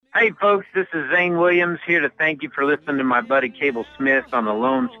Hey, folks, this is Zane Williams here to thank you for listening to my buddy Cable Smith on the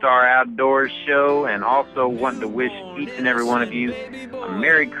Lone Star Outdoors show, and also wanting to wish each and every one of you a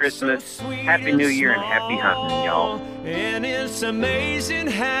Merry Christmas, Happy New Year, and Happy hunting, y'all. And it's amazing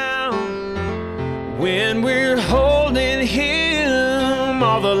how when we're holding him,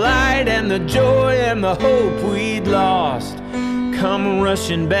 all the light and the joy and the hope we'd lost come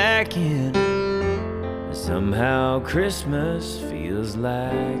rushing back in. Somehow Christmas feels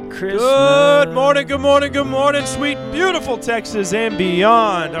like Christmas. Good morning, sweet, beautiful Texas and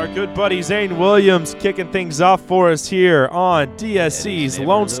beyond. Our good buddy Zane Williams kicking things off for us here on DSC's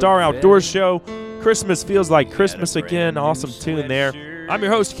Lone Star Outdoors Show. Christmas feels like Christmas again. Awesome tune there. I'm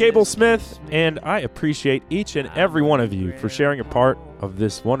your host, Cable Smith, and I appreciate each and every one of you for sharing a part of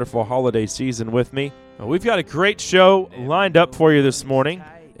this wonderful holiday season with me. We've got a great show lined up for you this morning.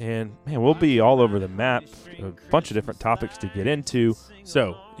 And, man, we'll be all over the map, a bunch of different topics to get into.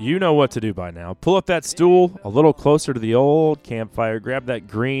 So, you know what to do by now. Pull up that stool a little closer to the old campfire. Grab that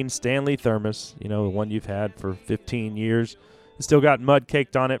green Stanley thermos, you know, the one you've had for 15 years. It's still got mud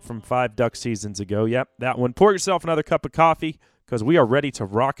caked on it from 5 duck seasons ago. Yep, that one. Pour yourself another cup of coffee because we are ready to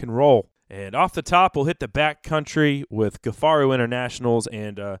rock and roll. And off the top, we'll hit the backcountry with Gafaru Internationals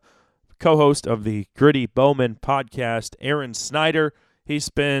and co-host of the Gritty Bowman podcast, Aaron Snyder. He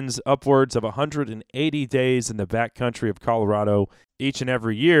spends upwards of 180 days in the backcountry of Colorado each and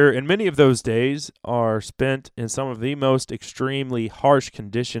every year, and many of those days are spent in some of the most extremely harsh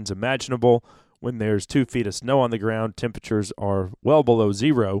conditions imaginable. When there's 2 feet of snow on the ground, temperatures are well below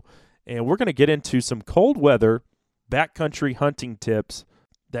zero, and we're going to get into some cold weather backcountry hunting tips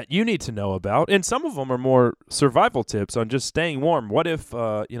that you need to know about, and some of them are more survival tips on just staying warm. What if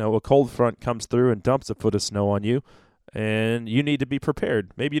a cold front comes through and dumps a foot of snow on you? And you need to be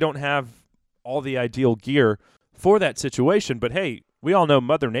prepared. Maybe you don't have all the ideal gear for that situation, but hey, we all know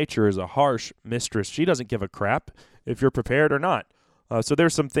Mother Nature is a harsh mistress. She doesn't give a crap if you're prepared or not. So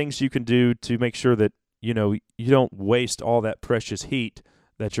there's some things you can do to make sure that, you don't waste all that precious heat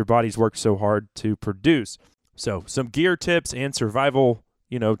that your body's worked so hard to produce. So some gear tips and survival,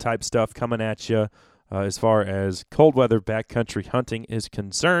 type stuff coming at you as far as cold weather backcountry hunting is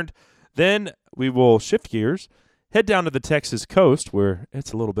concerned. Then we will shift gears, head down to the Texas coast where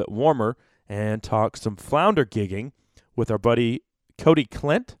it's a little bit warmer, and talk some flounder gigging with our buddy Cody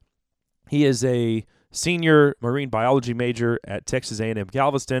Clint. He is a senior marine biology major at Texas A&M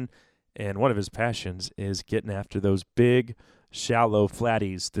Galveston, and one of his passions is getting after those big, shallow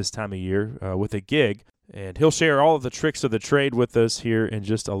flatties this time of year with a gig. And he'll share all of the tricks of the trade with us here in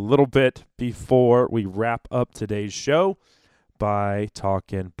just a little bit before we wrap up today's show by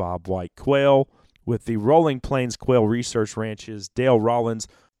talking bobwhite quail with the Rolling Plains Quail Research Ranch's Dale Rollins.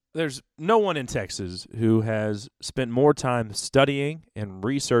 There's no one in Texas who has spent more time studying and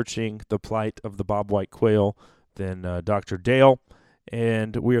researching the plight of the bobwhite quail than Dr. Dale,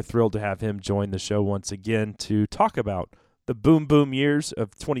 and we are thrilled to have him join the show once again to talk about the boom years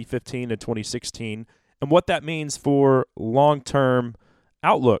of 2015 and 2016 and what that means for long-term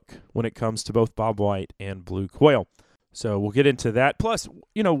outlook when it comes to both bobwhite and blue quail. So we'll get into that. Plus,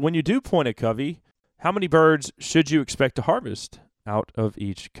 when you do point a covey, how many birds should you expect to harvest out of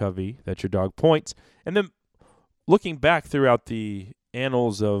each covey that your dog points? And then looking back throughout the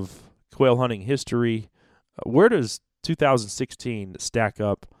annals of quail hunting history, where does 2016 stack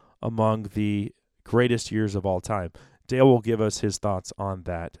up among the greatest years of all time? Dale will give us his thoughts on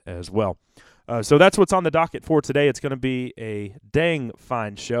that as well. So that's what's on the docket for today. It's going to be a dang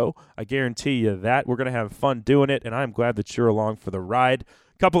fine show. I guarantee you that. We're going to have fun doing it, and I'm glad that you're along for the ride.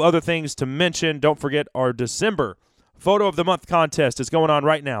 Couple other things to mention. Don't forget our December Photo of the Month contest is going on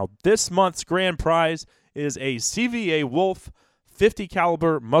right now. This month's grand prize is a CVA Wolf 50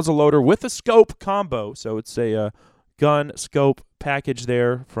 caliber muzzleloader with a scope combo. So it's a gun scope package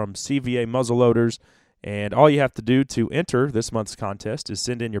there from CVA muzzleloaders. And all you have to do to enter this month's contest is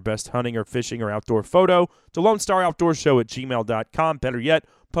send in your best hunting or fishing or outdoor photo to LoneStarOutdoorShow@gmail.com. Better yet,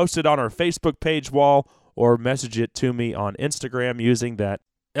 post it on our Facebook page wall or message it to me on Instagram using that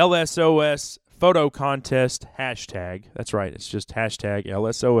LSOS photo contest hashtag. That's right, it's just hashtag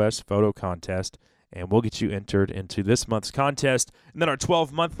LSOS photo contest, and we'll get you entered into this month's contest. And then our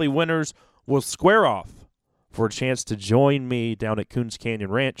 12 monthly winners will square off for a chance to join me down at Coons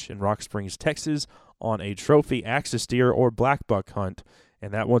Canyon Ranch in Rock Springs, Texas, on a trophy axis deer or black buck hunt.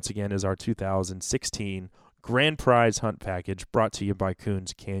 And that, once again, is our 2016 grand prize hunt package brought to you by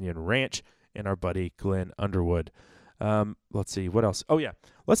Coons Canyon Ranch and our buddy Glenn Underwood. Let's see, what else? Oh, yeah.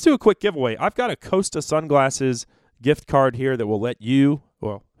 Let's do a quick giveaway. I've got a Costa Sunglasses gift card here that will let you,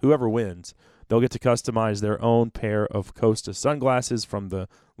 well, whoever wins they'll get to customize their own pair of Costa sunglasses, from the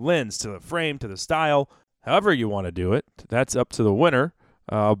lens to the frame to the style. However you want to do it, that's up to the winner.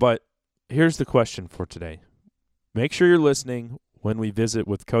 But here's the question for today. Make sure you're listening when we visit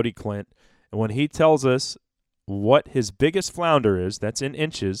with Cody Clint, and when he tells us what his biggest flounder is, that's in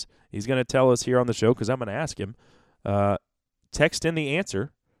inches, he's going to tell us here on the show because I'm going to ask him. Text in the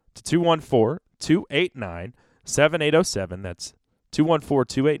answer to 214-289-7807. That's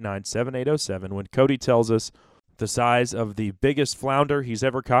 214-289-7807. When Cody tells us the size of the biggest flounder he's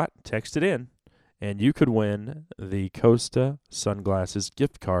ever caught, text it in, and you could win the Costa Sunglasses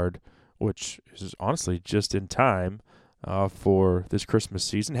gift card, which is honestly just in time for this Christmas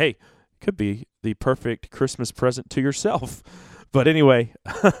season. Hey, could be the perfect Christmas present to yourself. But anyway,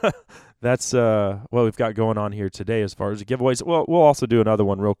 that's what we've got going on here today as far as the giveaways. Well, we'll also do another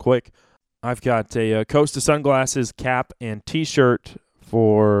one real quick. I've got a Costa Sunglasses cap and T-shirt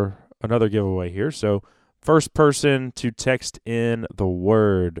for another giveaway here. So first person to text in the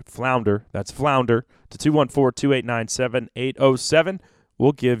word flounder, that's flounder, to 214-289-7807,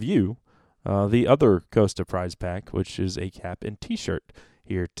 we'll give you the other Costa prize pack, which is a cap and T-shirt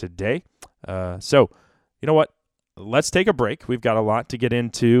here today. So, you know what? Let's take a break. We've got a lot to get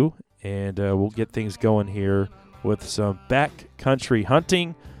into, and we'll get things going here with some backcountry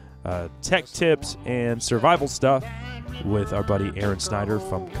hunting, tech tips, and survival stuff with our buddy Aaron Snyder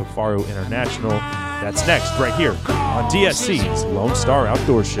from Kifaru International. That's next right here on DSC's Lone Star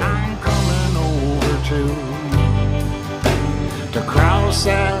Outdoor Show. I'm coming over to cross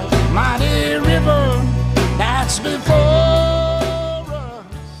that mighty river that's before us.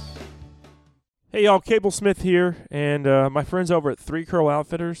 Hey y'all, Cable Smith here, and my friends over at Three Curl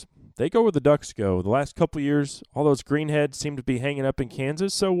Outfitters, they go where the ducks go. The last couple years, all those greenheads seem to be hanging up in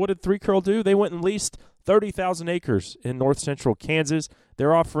Kansas, so what did Three Curl do? They went and leased 30,000 acres in north central Kansas.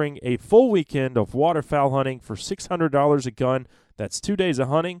 They're offering a full weekend of waterfowl hunting for $600 a gun. That's 2 days of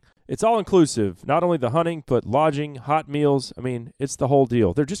hunting. It's all inclusive, not only the hunting, but lodging, hot meals. I mean, it's the whole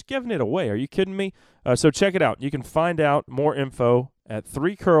deal. They're just giving it away. Are you kidding me? So check it out. You can find out more info at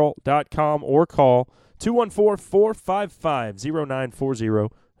 3curl.com or call 214-455-0940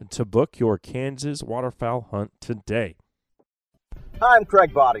 to book your Kansas waterfowl hunt today. Hi, I'm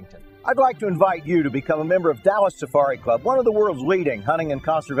Craig Boddington. I'd like to invite you to become a member of Dallas Safari Club, one of the world's leading hunting and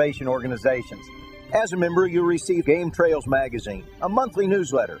conservation organizations. As a member, you'll receive Game Trails magazine, a monthly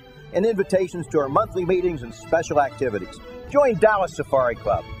newsletter, and invitations to our monthly meetings and special activities. Join Dallas Safari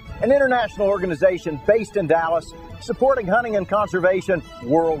Club, an international organization based in Dallas, supporting hunting and conservation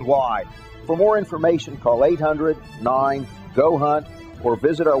worldwide. For more information, call 800-9-GO-HUNT or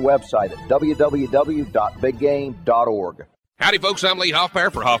visit our website at www.biggame.org. Howdy, folks. I'm Lee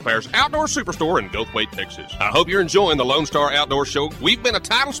Hoffpauir for Hoffpaur's Outdoor Superstore in Goldthwaite, Texas. I hope you're enjoying the Lone Star Outdoor Show. We've been a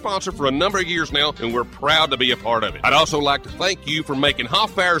title sponsor for a number of years now, and we're proud to be a part of it. I'd also like to thank you for making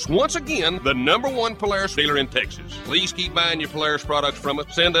Hoffpaur's once again the #1 Polaris dealer in Texas. Please keep buying your Polaris products from us.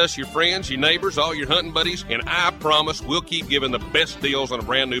 Send us your friends, your neighbors, all your hunting buddies, and I promise we'll keep giving the best deals on a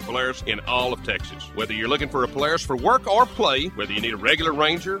brand new Polaris in all of Texas. Whether you're looking for a Polaris for work or play, whether you need a regular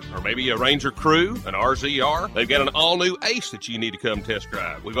Ranger or maybe a Ranger Crew, an RZR, they've got an all-new Ace that you need to come test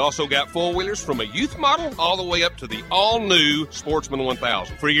drive. We've also got four-wheelers from a youth model all the way up to the all-new Sportsman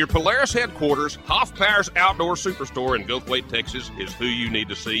 1000. For your Polaris headquarters, Hoffpaur's Outdoor Superstore in Goldthwaite, Texas is who you need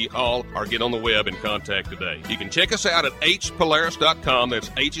to see, call, or get on the web and contact today. You can check us out at hpolaris.com. That's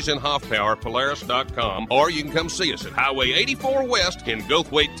H is in Hoffpauir, Polaris.com. Or you can come see us at Highway 84 West in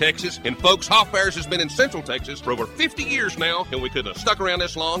Goldthwaite, Texas. And folks, Hoffpaur's has been in Central Texas for over 50 years now, and we couldn't have stuck around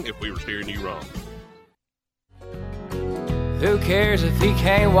this long if we were steering you wrong. Who cares if he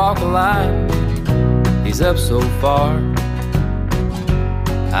can't walk a line? He's up so far.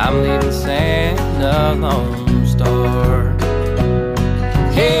 I'm leaving Santa Lone Star.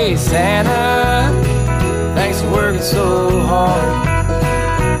 Hey Santa, thanks for working so hard.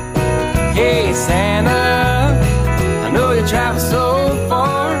 Hey Santa, I know you travel so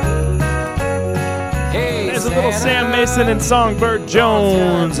far. Hey, there's a little Sam Mason and Songbird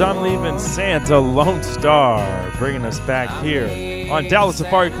Jones. I'm leaving Santa Lone Star, bringing us back here on Dallas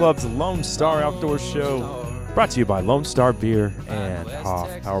Safari Club's Lone Star Outdoor Show, brought to you by Lone Star Beer and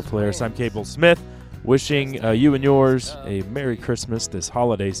Hoffpauir Polaris. I'm Cable Smith, wishing you and yours a Merry Christmas this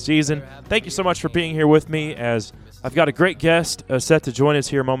holiday season. Thank you so much for being here with me, as I've got a great guest set to join us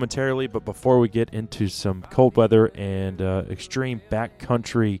here momentarily. But before we get into some cold weather and extreme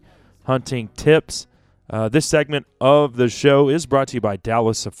backcountry hunting tips, this segment of the show is brought to you by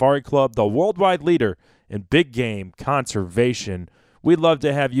Dallas Safari Club, the worldwide leader in big game conservation. We'd love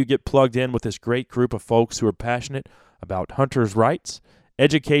to have you get plugged in with this great group of folks who are passionate about hunters' rights,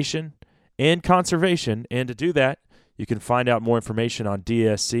 education, and conservation. And to do that, you can find out more information on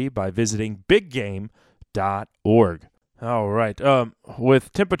DSC by visiting biggame.org. All right.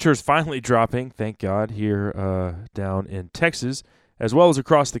 With temperatures finally dropping, thank God, here down in Texas, as well as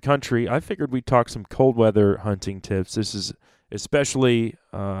across the country, I figured we'd talk some cold weather hunting tips. This is especially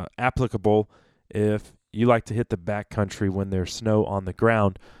applicable if you like to hit the backcountry when there's snow on the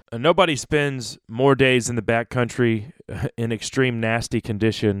ground. Nobody spends more days in the backcountry in extreme nasty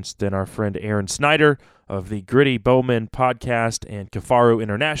conditions than our friend Aaron Snyder of the Gritty Bowman podcast and Kifaru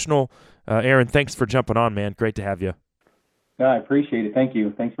International. Aaron, thanks for jumping on, man. Great to have you. I appreciate it. Thank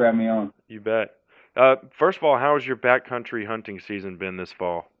you. Thanks for having me on. You bet. First of all, how has your backcountry hunting season been this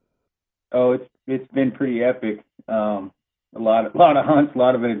fall? Oh, it's been pretty epic. A lot of hunts, a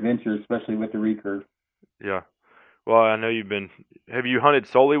lot of adventures, especially with the recurve. Yeah. Well, I know have you hunted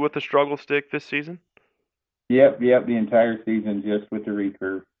solely with the struggle stick this season? Yep, the entire season just with the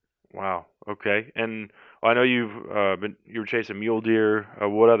recurve. Wow. Okay. And I know you were chasing mule deer.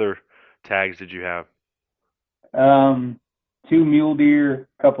 What other tags did you have? 2 mule deer,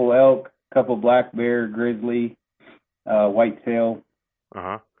 couple elk, couple black bear, grizzly, whitetail.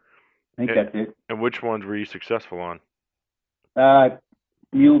 Uh-huh. I think that's it. And which ones were you successful on?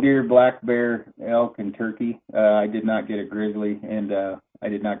 Mule deer, black bear, elk, and turkey. I did not get a grizzly, and I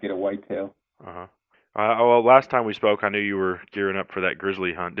did not get a whitetail. Uh-huh. Well, last time we spoke, I knew you were gearing up for that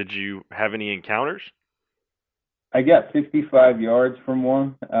grizzly hunt. Did you have any encounters? I got 65 yards from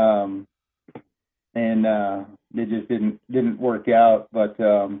one, and it just didn't work out. But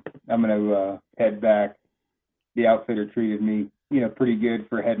I'm gonna head back. The outfitter treated me, pretty good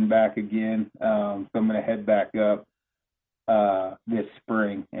for heading back again. So I'm gonna head back up this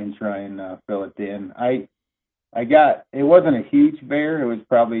spring and try and fill it in. It wasn't a huge bear. It was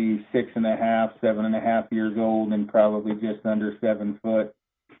probably 7.5 years old and probably just under 7 foot.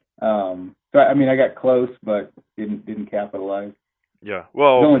 So I got close, but didn't capitalize. Yeah.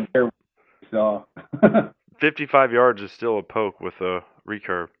 Well, the only bear we saw. 55 yards is still a poke with a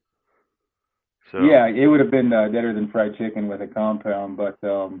recurve. So yeah, it would have been better than fried chicken with a compound, but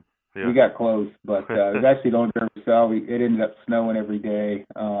we got close. But it was actually the only bear we saw. It ended up snowing every day.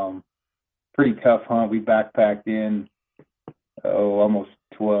 Pretty tough hunt. We backpacked in almost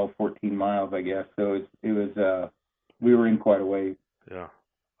 12, 14 miles, I guess. So it was we were in quite a ways. Yeah.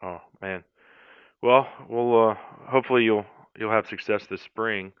 Oh man. Well, we'll hopefully you'll have success this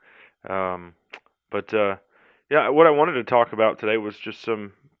spring. But what I wanted to talk about today was just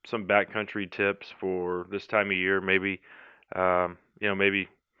some backcountry tips for this time of year. Maybe maybe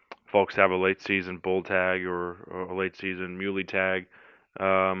folks have a late season bull tag or a late season muley tag.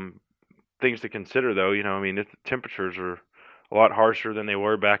 Things to consider, though, the temperatures are a lot harsher than they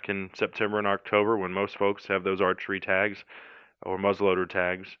were back in September and October when most folks have those archery tags or muzzleloader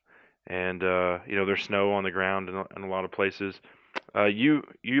tags. And, there's snow on the ground in a lot of places. You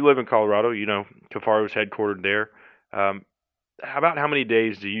live in Colorado, Kifaru's headquartered there. How many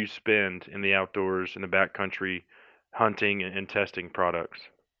days do you spend in the outdoors, in the backcountry, hunting and testing products?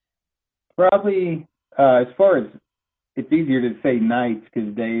 Probably, as far as, it's easier to say nights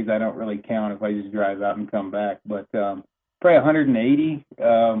because days I don't really count if I just drive out and come back. But probably 180,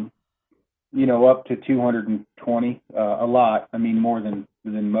 up to 220, a lot. I mean, more than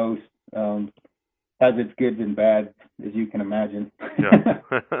most. Has its goods and bads, as you can imagine. Yeah.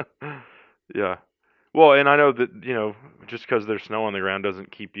 Yeah. Well, and I know that, just because there's snow on the ground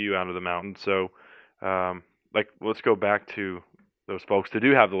doesn't keep you out of the mountain. So, let's go back to those folks that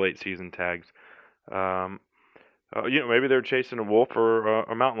do have the late season tags. Maybe they're chasing a wolf or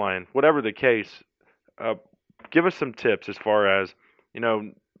a mountain lion. Whatever the case, give us some tips as far as,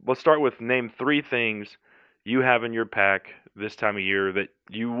 let's start with name 3 things you have in your pack this time of year that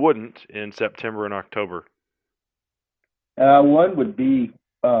you wouldn't in September and October. One would be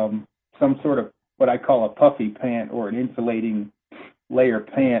some sort of what I call a puffy pant or an insulating layer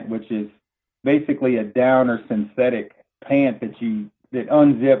pant, which is basically a down or synthetic pant that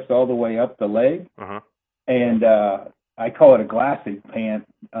unzips all the way up the leg. Uh-huh. And I call it a glassing pant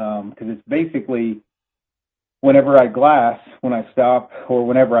because it's basically whenever I glass, when I stop, or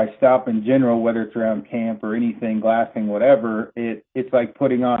whenever I stop in general, whether it's around camp or anything, glassing, whatever, it's like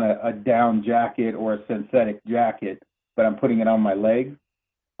putting on a down jacket or a synthetic jacket, but I'm putting it on my legs.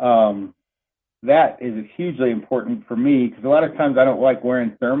 That is hugely important for me because a lot of times I don't like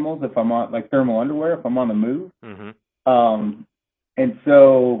wearing thermals if I'm on, like thermal underwear, if I'm on the move. Mm-hmm. And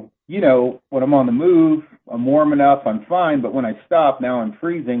so, when I'm on the move, I'm warm enough, I'm fine. But when I stop, now I'm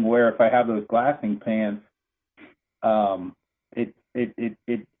freezing, where if I have those glassing pants,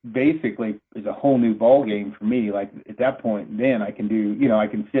 it basically is a whole new ball game for me. Like at that point, then I can do, I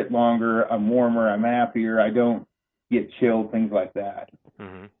can sit longer, I'm warmer, I'm happier, I don't get chilled, things like that.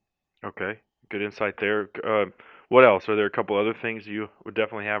 Mm-hmm. Okay, good insight there. What else? Are there a couple other things you would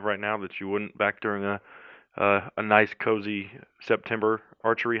definitely have right now that you wouldn't back during a nice cozy September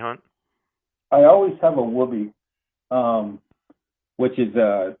archery hunt? I always have a whoopee, which is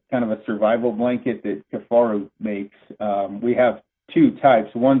a kind of a survival blanket that Kifaru makes. We have two types.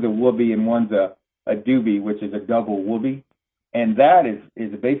 One's a whoopee and one's a doobie, which is a double whoopee. And that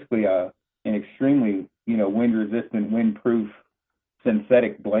is basically an extremely, wind-resistant, wind-proof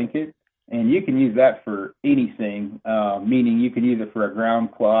synthetic blanket. And you can use that for anything, meaning you can use it for a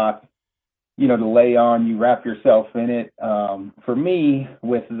ground cloth, to lay on, you wrap yourself in it. For me,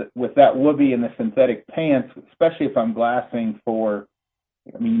 with that whoopee and the synthetic pants, especially if I'm glassing for,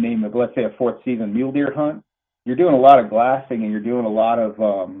 you name it, let's say a fourth season mule deer hunt, you're doing a lot of glassing and you're doing a lot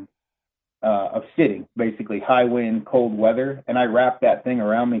of sitting, basically high wind, cold weather, and I wrap that thing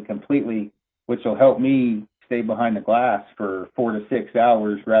around me completely, which will help me stay behind the glass for 4 to 6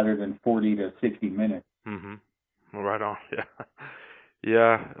 hours rather than 40 to 60 minutes. Mm-hmm. Well, right on. Yeah.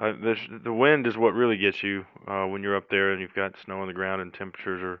 Yeah, the wind is what really gets you when you're up there and you've got snow on the ground and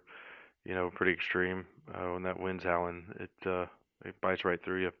temperatures are, pretty extreme. When that wind's howling, it bites right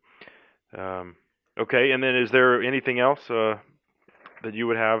through you. Okay, and then is there anything else that you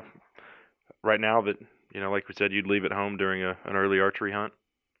would have right now that, like we said, you'd leave at home during an early archery hunt?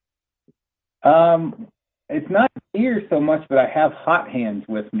 It's not here so much, but I have hot hands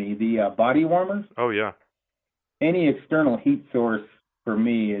with me, the body warmers. Oh, yeah. Any external heat source for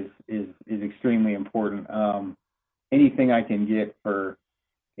me is extremely important. Anything I can get for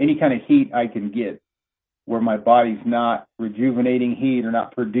any kind of heat I can get where my body's not rejuvenating heat or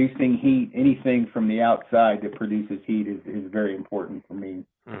not producing heat, anything from the outside that produces heat is very important for me.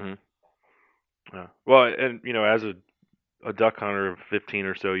 Mm-hmm. Yeah. Well, and, as a duck hunter of 15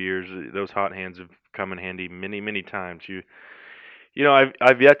 or so years, those hot hands have come in handy many, many times.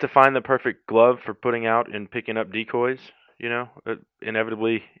 I've yet to find the perfect glove for putting out and picking up decoys.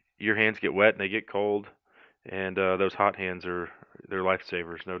 Inevitably your hands get wet and they get cold, and those hot hands they're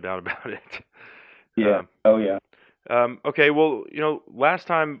lifesavers, no doubt about it. Yeah. Oh yeah. Okay. Well, last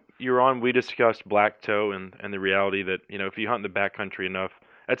time you were on, we discussed black toe and the reality that if you hunt in the backcountry enough,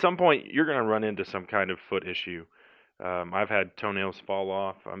 at some point you're going to run into some kind of foot issue. I've had toenails fall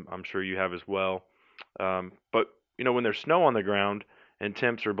off. I'm sure you have as well. But when there's snow on the ground and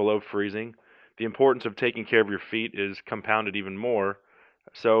temps are below freezing, the importance of taking care of your feet is compounded even more.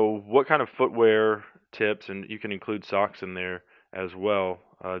 So what kind of footwear tips, and you can include socks in there as well,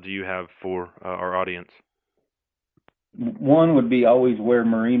 do you have for our audience? One would be always wear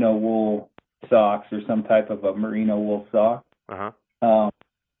merino wool socks or some type of a merino wool sock. Uh-huh.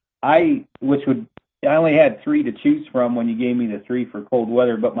 I only had 3 to choose from when you gave me the 3 for cold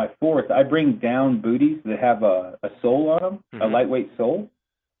weather, but my 4th, I bring down booties that have a sole on them, Mm-hmm. a lightweight sole.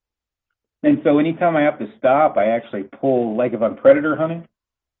 And so anytime I have to stop, I actually pull, like if I'm predator hunting,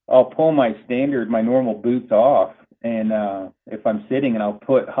 I'll pull my normal boots off, and if I'm sitting, and I'll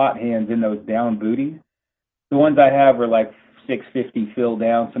put hot hands in those down booties. The ones I have are like 650 fill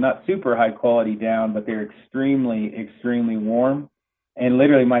down, so not super high quality down, but they're extremely, extremely warm. And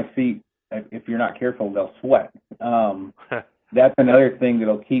literally my feet, if you're not careful, they'll sweat. That's another thing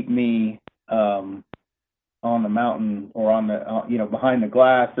that'll keep me on the mountain or on the behind the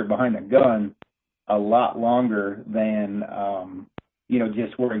glass or behind the gun a lot longer than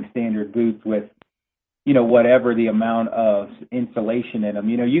just wearing standard boots with whatever the amount of insulation in them.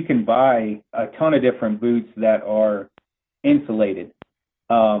 You can buy a ton of different boots that are insulated,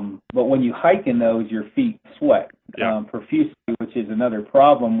 but when you hike in those, your feet sweat profusely, which is another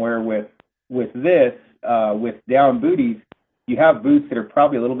problem. Where with this, with down booties, you have boots that are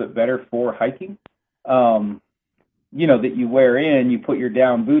probably a little bit better for hiking. That you wear in, you put your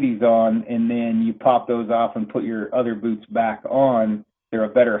down booties on, and then you pop those off and put your other boots back on. They're a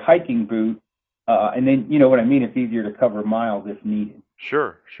better hiking boot. And then, you know what I mean? It's easier to cover miles if needed.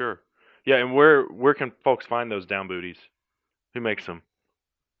 Sure. Yeah, and where can folks find those down booties? Who makes them?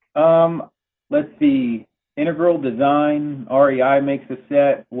 Let's see. Integral Design, REI makes a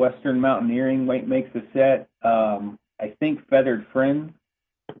set. Western Mountaineering makes a set. I think Feathered Friends,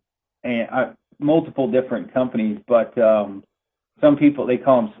 and multiple different companies, but some people, they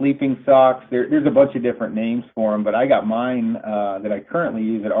call them sleeping socks. There's a bunch of different names for them, but I got mine that I currently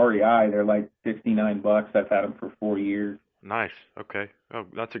use at REI. They're like $69. I've had them for 4 years. Nice. Okay. Oh,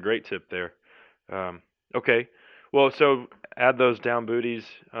 that's a great tip there. Okay. Well, so add those down booties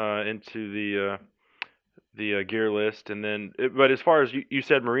into the gear list, and then. But as far as you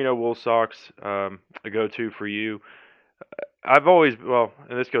said, merino wool socks, a go-to for you. I've always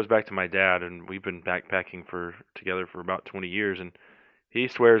and this goes back to my dad, and we've been backpacking together for about 20 years, and he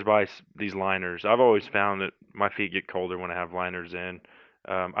swears by these liners. I've always found that my feet get colder when I have liners in.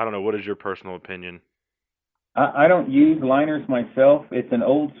 I don't know. What is your personal opinion? I don't use liners myself. It's an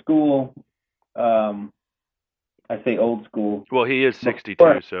old school. I say old school. Well, he is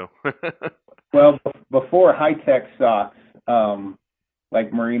 62, so. Well, before high-tech socks,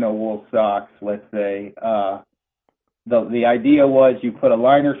 like merino wool socks, let's say, the idea was you put a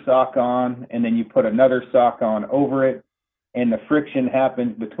liner sock on, and then you put another sock on over it, and the friction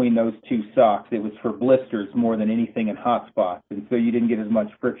happens between those two socks. It was for blisters more than anything in hot spots, and so you didn't get as much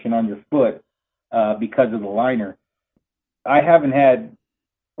friction on your foot because of the liner. I haven't had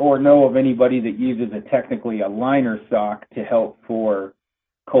or know of anybody that uses technically a liner sock to help for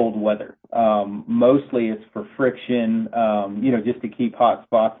cold weather. Mostly it's for friction, just to keep hot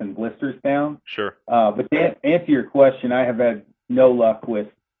spots and blisters down. Sure. But to answer your question, I have had no luck with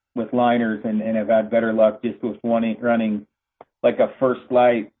liners and have had better luck just with running like a First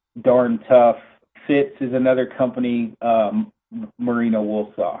Light, Darn Tough. Fitz is another company, merino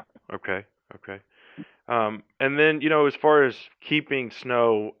wool sock. Okay. And then, as far as keeping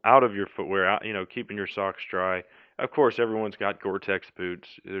snow out of your footwear, keeping your socks dry, of course, everyone's got Gore-Tex boots.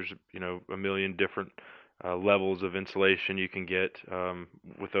 There's, a million different levels of insulation you can get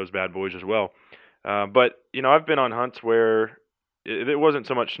with those bad boys as well. But, I've been on hunts where it wasn't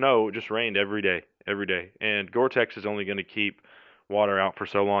so much snow, it just rained every day. And Gore-Tex is only going to keep water out for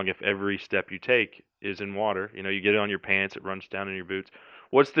so long if every step you take is in water. You get it on your pants, it runs down in your boots.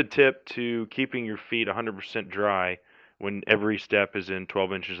 What's the tip to keeping your feet 100% dry when every step is in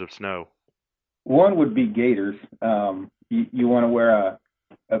 12 inches of snow? One would be gaiters. You want to wear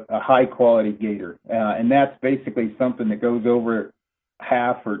a high-quality gaiter, and that's basically something that goes over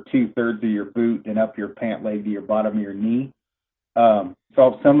half or two-thirds of your boot and up your pant leg to your bottom of your knee.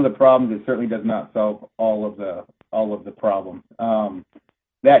 Solves some of the problems. It certainly does not solve all of the problems.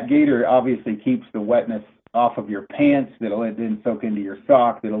 That gaiter obviously keeps the wetness off of your pants that'll then soak into your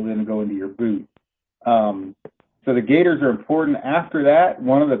sock, that'll then go into your boot. So the gaiters are important. After that,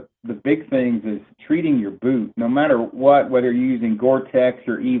 one of the big things is treating your boot, no matter what, whether you're using Gore-Tex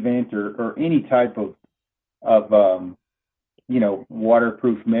or Event or any type of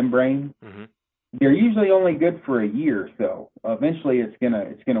waterproof membrane. Mm-hmm. They're usually only good for a year or so. Eventually, it's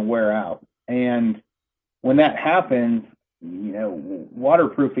gonna wear out, and when that happens,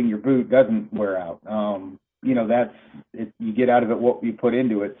 waterproofing your boot doesn't wear out. That's it. You get out of it what you put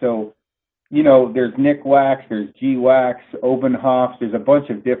into it. So, there's Nikwax, there's G-Wax, Obenhoff. There's a bunch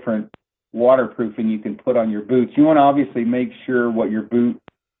of different waterproofing you can put on your boots. You want to obviously make sure what your boot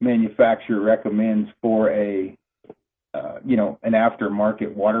manufacturer recommends for an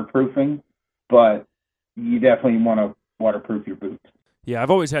aftermarket waterproofing, but you definitely want to waterproof your boots. Yeah,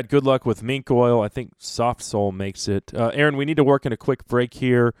 I've always had good luck with mink oil. I think Soft Sole makes it. Aaron, we need to work in a quick break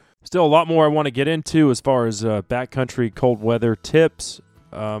here. Still a lot more I want to get into as far as backcountry cold weather tips.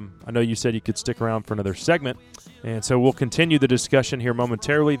 I know you said you could stick around for another segment, and so we'll continue the discussion here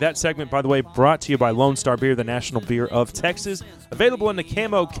momentarily. That segment, by the way, brought to you by Lone Star Beer, the national beer of Texas. Available in the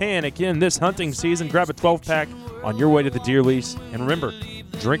camo can. Again, this hunting season, grab a 12-pack on your way to the deer lease. And remember,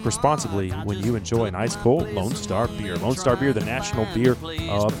 drink responsibly when you enjoy an ice-cold Lone Star Beer. Lone Star Beer, the national beer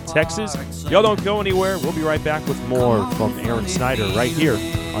of Texas. Y'all don't go anywhere. We'll be right back with more from Aaron Snyder right here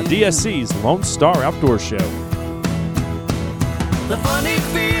on DSC's Lone Star Outdoor Show. The funny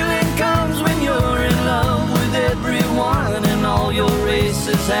feeling comes when you're in love with everyone and all your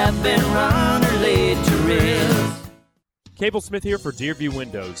races have been run or laid to rest. Cable Smith here for Deerview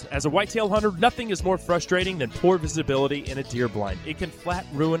Windows. As a whitetail hunter, nothing is more frustrating than poor visibility in a deer blind. It can flat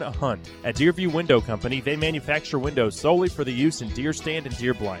ruin a hunt. At Deerview Window Company, they manufacture windows solely for the use in deer stand and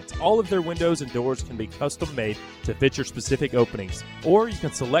deer blinds. All of their windows and doors can be custom made to fit your specific openings. Or you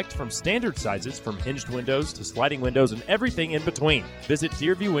can select from standard sizes from hinged windows to sliding windows and everything in between. Visit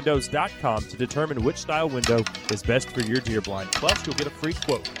DeerviewWindows.com to determine which style window is best for your deer blind. Plus, you'll get a free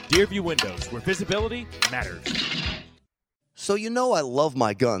quote. Deerview Windows, where visibility matters. So I love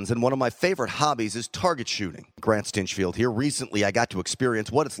my guns, and one of my favorite hobbies is target shooting. Grant Stinchfield here. Recently, I got to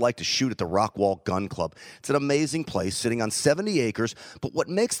experience what it's like to shoot at the Rockwall Gun Club. It's an amazing place sitting on 70 acres, but what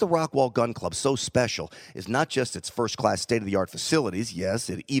makes the Rockwall Gun Club so special is not just its first-class state-of-the-art facilities. Yes,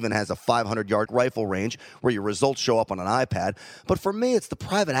 it even has a 500-yard rifle range where your results show up on an iPad, but for me, it's the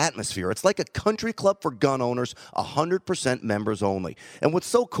private atmosphere. It's like a country club for gun owners, 100% members only. And what's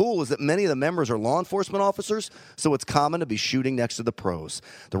so cool is that many of the members are law enforcement officers, so it's common to be shooting next to the pros.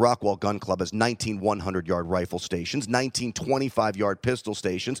 The Rockwall Gun Club has 19 100-yard rifle stations, 19 25-yard pistol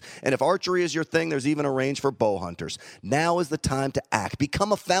stations, and if archery is your thing, there's even a range for bow hunters. Now is the time to act.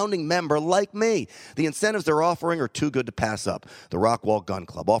 Become a founding member like me. The incentives they're offering are too good to pass up. The Rockwall Gun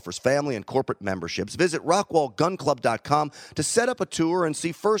Club offers family and corporate memberships. Visit rockwallgunclub.com to set up a tour and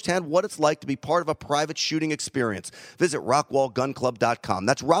see firsthand what it's like to be part of a private shooting experience. Visit rockwallgunclub.com.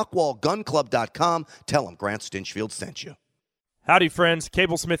 That's rockwallgunclub.com. Tell them Grant Stinchfield sent you. Howdy, friends.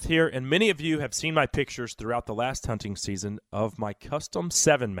 Cable Smith here, and many of you have seen my pictures throughout the last hunting season of my custom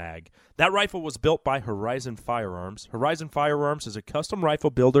 7 mag. That rifle was built by Horizon Firearms. Horizon Firearms is a custom rifle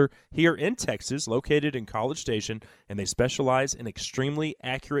builder here in Texas, located in College Station, and they specialize in extremely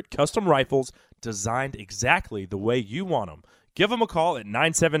accurate custom rifles designed exactly the way you want them. Give them a call at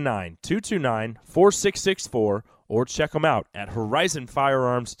 979-229-4664 or check them out at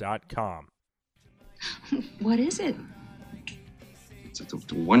horizonfirearms.com. What is it? It's a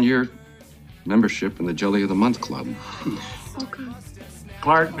 1-year membership in the Jelly of the Month Club. Okay.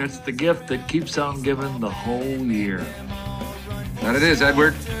 Clark, it's the gift that keeps on giving the whole year. That it is,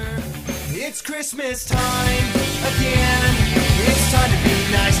 Edward. It's Christmas time again. It's time to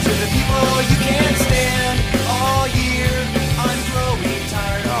be nice to the people you can't stand all year. I'm growing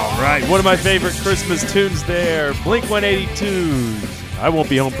tired. All right, one of my favorite Christmas tunes there, Blink-182's I Won't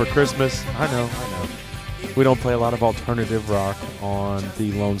Be Home for Christmas. I know. We don't play a lot of alternative rock on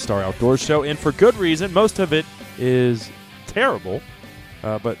the Lone Star Outdoors Show, and for good reason. Most of it is terrible,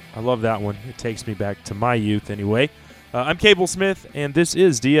 but I love that one. It takes me back to my youth anyway. I'm Cable Smith, and this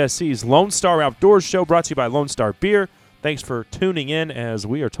is DSC's Lone Star Outdoors Show, brought to you by Lone Star Beer. Thanks for tuning in as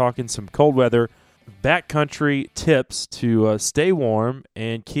we are talking some cold weather backcountry tips to stay warm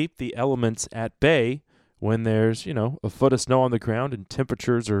and keep the elements at bay when there's, a foot of snow on the ground and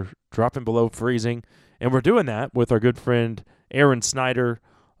temperatures are dropping below freezing. And we're doing that with our good friend Aaron Snyder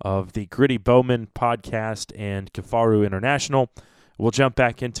of the Gritty Bowman podcast and Kifaru International. We'll jump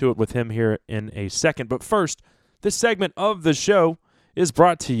back into it with him here in a second. But first, this segment of the show is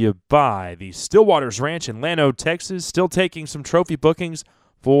brought to you by the Stillwaters Ranch in Llano, Texas, still taking some trophy bookings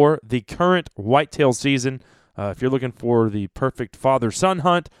for the current whitetail season. If you're looking for the perfect father-son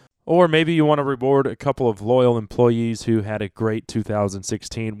hunt, or maybe you want to reward a couple of loyal employees who had a great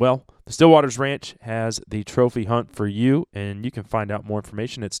 2016, well, the Stillwaters Ranch has the trophy hunt for you, and you can find out more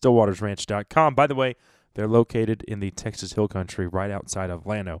information at stillwatersranch.com. By the way, they're located in the Texas Hill Country right outside of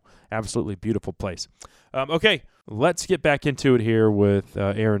Llano. Absolutely beautiful place. Okay, let's get back into it here with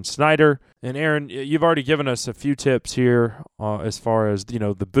Aaron Snyder. And Aaron, you've already given us a few tips here as far as,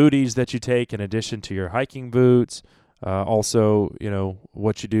 the booties that you take in addition to your hiking boots. Also,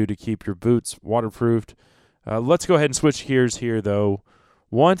 what you do to keep your boots waterproofed. Let's go ahead and switch gears here, though.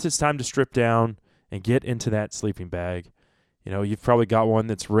 Once it's time to strip down and get into that sleeping bag, you've probably got one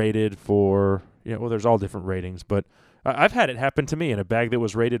that's rated for, there's all different ratings, but I've had it happen to me in a bag that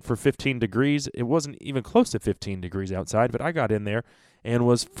was rated for 15 degrees. It wasn't even close to 15 degrees outside, but I got in there and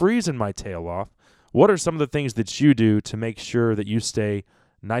was freezing my tail off. What are some of the things that you do to make sure that you stay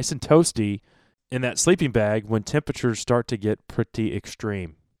nice and toasty in that sleeping bag when temperatures start to get pretty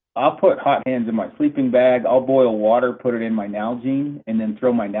extreme? I'll put hot hands in my sleeping bag. I'll boil water, put it in my Nalgene, and then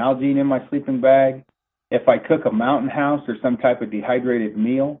throw my Nalgene in my sleeping bag. If I cook a mountain house or some type of dehydrated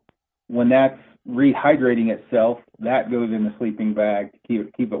meal, when that's rehydrating itself, that goes in the sleeping bag to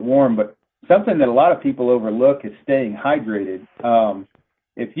keep it warm. But something that a lot of people overlook is staying hydrated.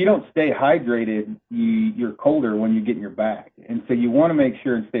 If you don't stay hydrated, you're colder when you get in your bag. And so you want to make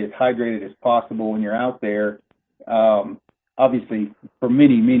sure and stay as hydrated as possible when you're out there. Obviously, for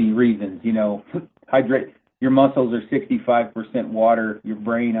many, many reasons, hydrate. Your muscles are 65% water. Your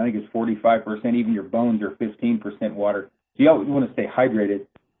brain, I think, is 45%. Even your bones are 15% water. So you always want to stay hydrated.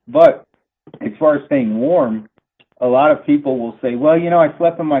 But as far as staying warm, a lot of people will say, well, I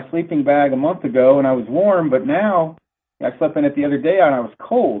slept in my sleeping bag a month ago and I was warm, but now I slept in it the other day and I was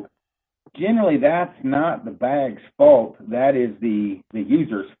cold. Generally, that's not the bag's fault. That is the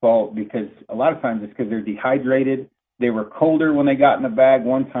user's fault, because a lot of times it's because they're dehydrated. They were colder when they got in the bag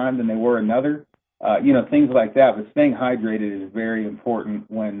one time than they were another. Things like that. But staying hydrated is very important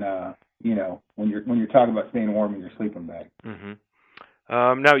when you're talking about staying warm in your sleeping bag. Mm-hmm.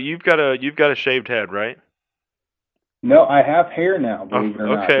 Now you've got a shaved head, right? No, I have hair now, believe it or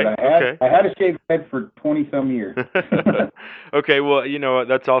not. Okay, But I had a shaved head for 20-some years. Okay, well,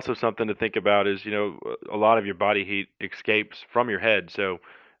 that's also something to think about is, a lot of your body heat escapes from your head. So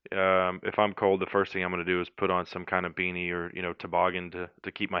if I'm cold, the first thing I'm going to do is put on some kind of beanie or, toboggan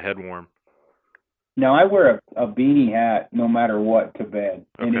to keep my head warm. Now, I wear a beanie hat no matter what to bed.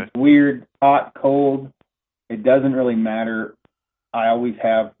 Okay. And it's weird, hot, cold. it doesn't really matter. I always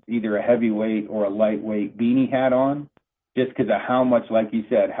have either a heavyweight or a lightweight beanie hat on, just because of how much, like you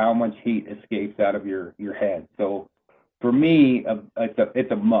said, how much heat escapes out of your head. So for me,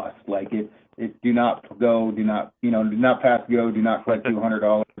 it's a must. Like it's do not pass go, do not collect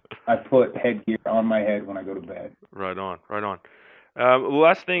 $200. I put headgear on my head when I go to bed. Right on. The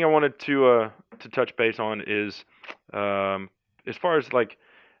last thing I wanted to touch base on is, as far as like,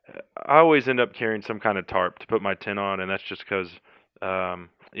 I always end up carrying some kind of tarp to put my tent on, and that's just because, I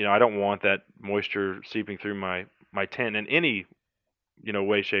don't want that moisture seeping through my tent in any,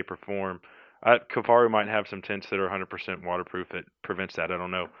 way, shape, or form. Kifaru might have some tents that are 100% waterproof. It prevents that. I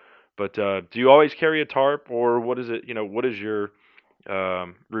don't know. But do you always carry a tarp, or what is it? What is your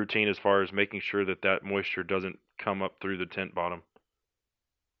routine as far as making sure that moisture doesn't come up through the tent bottom?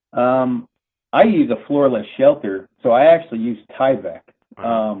 I use a floorless shelter, so I actually use Tyvek,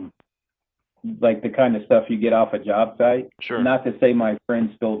 like the kind of stuff you get off a job site. Sure. Not to say my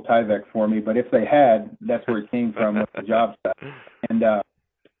friends stole Tyvek for me, but if they had, that's where it came from, with the job site. And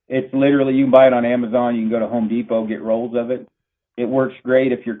it's literally, you can buy it on Amazon. You can go to Home Depot, get rolls of it. It works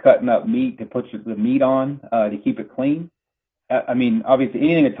great if you're cutting up meat to put the meat on to keep it clean. I mean, obviously,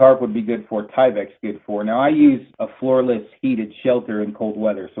 anything a tarp would be good for, Tyvek's good for. Now, I use a floorless heated shelter in cold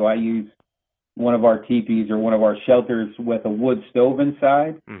weather. So I use one of our teepees or one of our shelters with a wood stove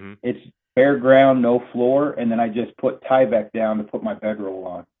inside. Mm-hmm. It's bare ground, no floor, and then I just put Tyvek down to put my bedroll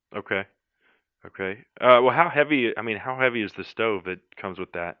on. Okay. Well, how heavy is the stove that comes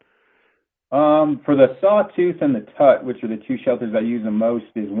with that? For the Sawtooth and the Tut, which are the two shelters I use the most,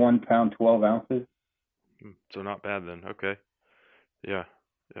 is 1 pound, 12 ounces. So not bad then. Okay. Yeah.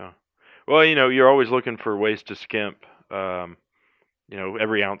 Well, you're always looking for ways to skimp.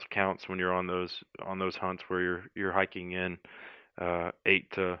 Every ounce counts when you're on those hunts where you're hiking in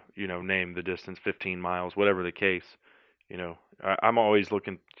 8 to name the distance, 15 miles, whatever the case. I'm always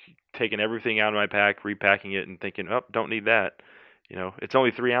taking everything out of my pack, repacking it, and thinking, oh, don't need that. It's only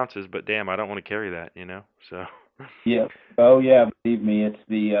 3 ounces, but damn, I don't want to carry that. So. Yeah. Oh yeah. Believe me, it's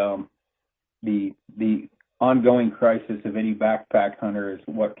the ongoing crisis of any backpack hunter is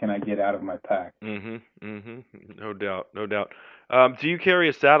what can I get out of my pack. No doubt. Do you carry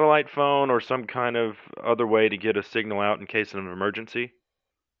a satellite phone or some kind of other way to get a signal out in case of an emergency?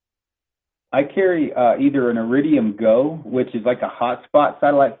 I carry either an Iridium Go, which is like a hotspot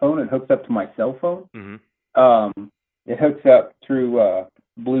satellite phone. It hooks up to my cell phone. Mm-hmm. It hooks up through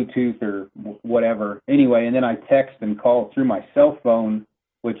Bluetooth or whatever. Anyway, and then I text and call through my cell phone,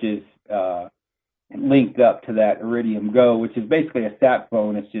 which is linked up to that Iridium Go, which is basically a sat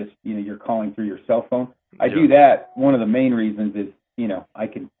phone. It's just, you're calling through your cell phone. I do that. One of the main reasons is, I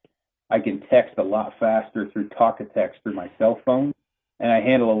can text a lot faster through Talk-a-Text through my cell phone, and I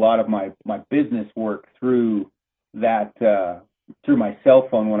handle a lot of my business work through that through my cell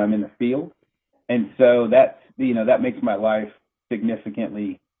phone when I'm in the field. And so that makes my life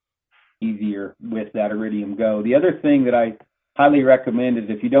significantly easier with that Iridium Go. The other thing that I highly recommend is,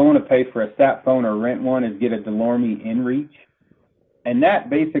 if you don't want to pay for a sat phone or rent one, is get a DeLorme InReach. And that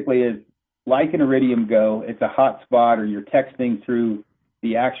basically is like an Iridium Go. It's a hotspot, or you're texting through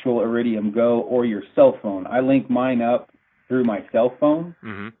the actual Iridium Go or your cell phone. I link mine up through my cell phone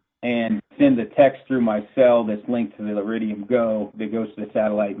and send the text through my cell that's linked to the Iridium Go that goes to the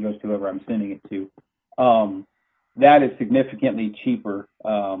satellite and goes to whoever I'm sending it to. That is significantly cheaper,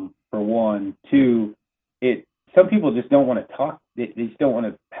 for one. Two, some people just don't want to talk. They just don't want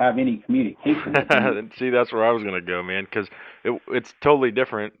to have any communication. See, that's where I was going to go, man, because it's totally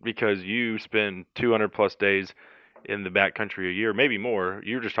different, because you spend 200 plus days in the backcountry a year, maybe more.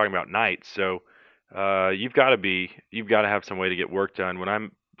 You're just talking about nights, so you've got to have some way to get work done. When I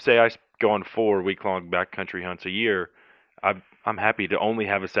go on 4 week-long backcountry hunts a year, I'm happy to only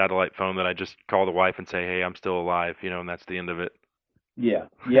have a satellite phone that I just call the wife and say, hey, I'm still alive, and that's the end of it. Yeah,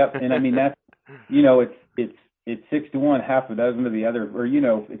 yep, and I mean, that's, it's 6 to 1, half a dozen to the other, or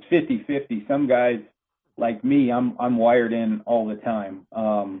it's 50-50. Some guys like me, I'm wired in all the time,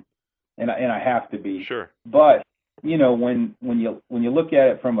 and I have to be. Sure. But when you look at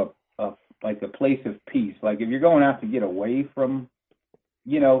it from a place of peace, like if you're going out to get away from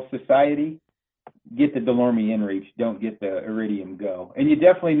society, get the DeLorme InReach. Don't get the Iridium Go. And you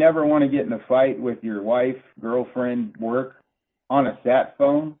definitely never want to get in a fight with your wife, girlfriend, work on a sat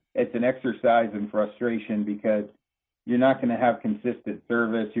phone. It's an exercise in frustration, because you're not going to have consistent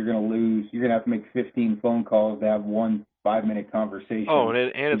service. You're going to lose. You're going to have to make 15 phone calls to have one 5-minute conversation. Oh,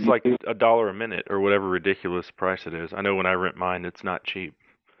 and it's like $1 a minute or whatever ridiculous price it is. I know when I rent mine, it's not cheap.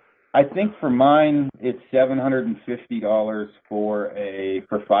 I think for mine, it's $750 for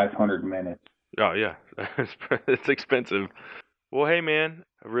 500 minutes. Oh, yeah. It's expensive. Well, hey, man,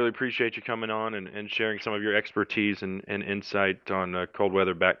 I really appreciate you coming on and sharing some of your expertise and insight on cold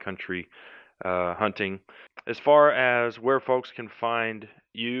weather backcountry hunting. As far as where folks can find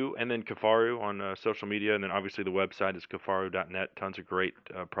you and then Kifaru on social media, and then obviously the website is kifaru.net. Tons of great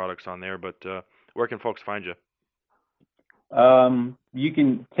products on there. But where can folks find you? You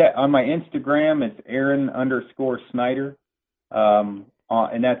can on my Instagram. It's Aaron_Snyder,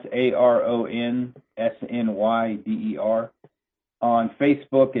 and that's ARONSNYDER. On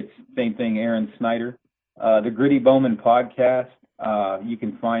Facebook, it's same thing, Aaron Snyder. The Gritty Bowman podcast. You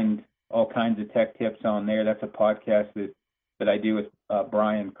can find all kinds of tech tips on there. That's a podcast that I do with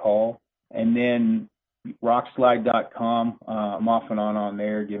Brian Call. And then rockslide.com. I'm off and on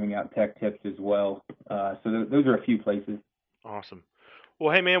there giving out tech tips as well. So those are a few places. Awesome.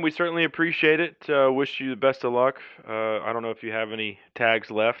 Well, hey, man, we certainly appreciate it. Wish you the best of luck. I don't know if you have any tags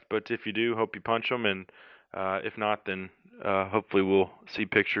left, but if you do, hope you punch them. And if not, then hopefully we'll see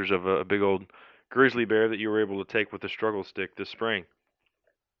pictures of a big old grizzly bear that you were able to take with a struggle stick this spring.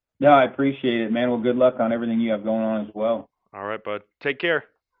 No, I appreciate it, man. Well, good luck on everything you have going on as well. All right, bud. Take care.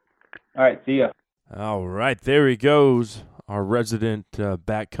 All right, see ya. All right, there he goes, our resident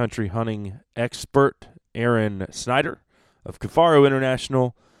backcountry hunting expert, Aaron Snyder of Kifaru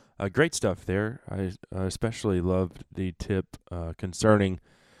International. Great stuff there. I especially loved the tip concerning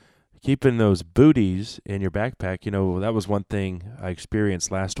keeping those booties in your backpack. You know, that was one thing I experienced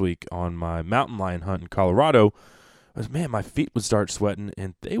last week on my mountain lion hunt in Colorado. Was, man, my feet would start sweating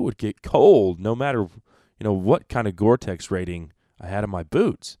and they would get cold no matter, what kind of Gore-Tex rating I had on my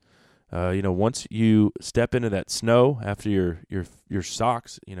boots. Once you step into that snow after your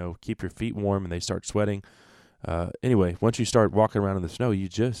socks, keep your feet warm and they start sweating. Anyway, once you start walking around in the snow, you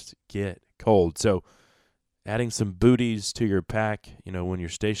just get cold. So adding some booties to your pack, when you're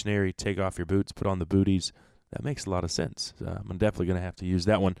stationary, take off your boots, put on the booties. That makes a lot of sense. I'm definitely going to have to use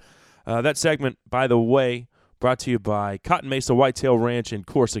that one. That segment, by the way, brought to you by Cotton Mesa Whitetail Ranch in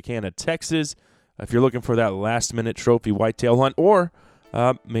Corsicana, Texas. If you're looking for that last-minute trophy whitetail hunt, or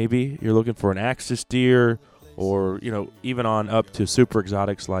maybe you're looking for an axis deer, or even on up to super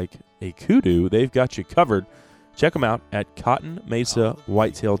exotics like a kudu, they've got you covered. Check them out at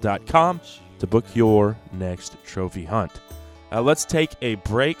cottonmesawhitetail.com to book your next trophy hunt. Let's take a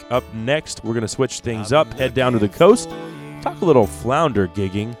break. Up next, we're going to switch things up, head down to the coast, talk a little flounder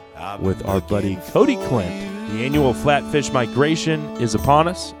gigging with our buddy Cody Clint. The annual flatfish migration is upon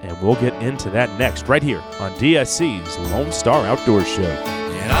us, and we'll get into that next right here on DSC's Lone Star Outdoors Show.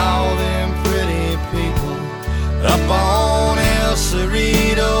 And all them pretty people up on El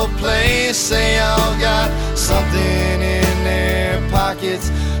Cerrito Place, they all got something in their pockets,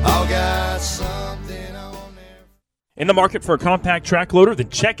 all got something on their... In the market for a compact track loader? Then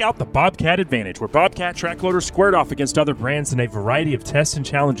check out the Bobcat Advantage, where Bobcat track loaders squared off against other brands in a variety of tests and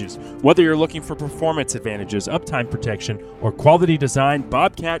challenges. Whether you're looking for performance advantages, uptime protection, or quality design,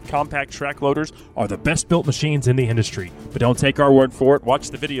 Bobcat compact track loaders are the best built machines in the industry. But don't take our word for it. Watch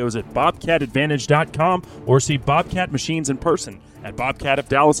the videos at bobcatadvantage.com or see Bobcat machines in person at Bobcat of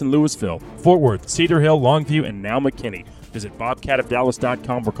Dallas and Louisville, Fort Worth, Cedar Hill, Longview, and now McKinney. Visit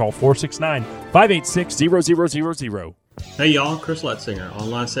bobcatofdallas.com or call 469-586-0000. Hey y'all, Chris Letzinger,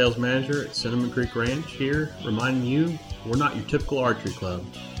 online sales manager at Cinnamon Creek Ranch here, reminding you we're not your typical archery club.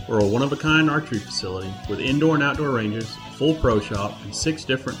 We're a one-of-a-kind archery facility with indoor and outdoor ranges, full pro shop, and 6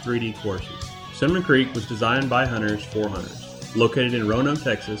 different 3D courses. Cinnamon Creek was designed by hunters for hunters. Located in Roanoke,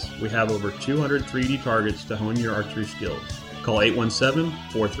 Texas, we have over 200 3D targets to hone your archery skills. Call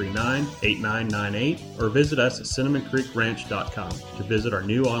 817-439-8998 or visit us at cinnamoncreekranch.com to visit our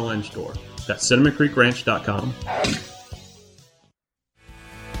new online store. That's cinnamoncreekranch.com.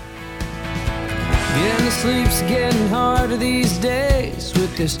 Getting to sleep's getting harder these days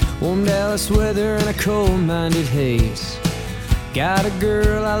with this warm Dallas weather and a cold-minded haze. Got a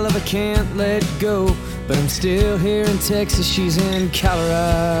girl I love, I can't let go, but I'm still here in Texas, she's in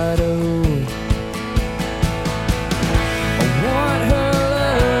Colorado.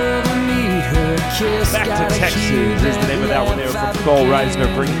 Back to Texas is the name of that one there from Cole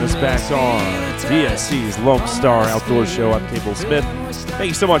Reisner, bringing us back on DSC's Lone Star Outdoors Show. I'm Cable Smith. Thank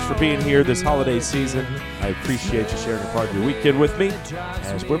you so much for being here this holiday season. I appreciate you sharing a part of your weekend with me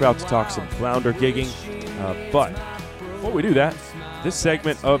as we're about to talk some flounder gigging. But before we do that, this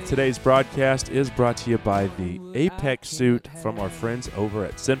segment of today's broadcast is brought to you by the Apex suit from our friends over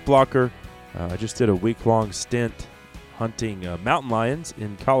at Scent Blocker. I just did a week-long stint hunting mountain lions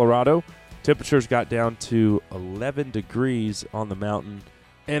in Colorado. Temperatures got down to 11 degrees on the mountain,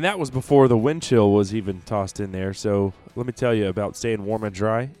 and that was before the wind chill was even tossed in there. So let me tell you about staying warm and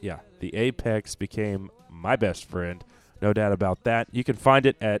dry. Yeah, the Apex became my best friend. No doubt about that. You can find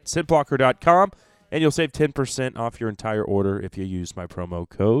it at scentblocker.com, and you'll save 10% off your entire order if you use my promo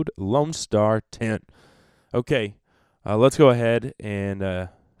code LoneStar10. Okay, let's go ahead and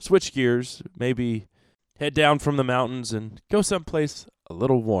switch gears, maybe head down from the mountains and go someplace a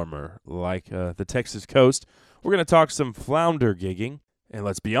little warmer, like the Texas coast. We're going to talk some flounder gigging, and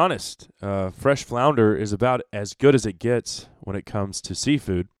let's be honest, fresh flounder is about as good as it gets when it comes to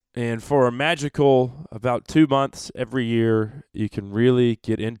seafood. And for a magical about 2 months every year, you can really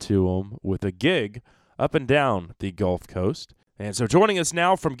get into them with a gig up and down the Gulf Coast. And so joining us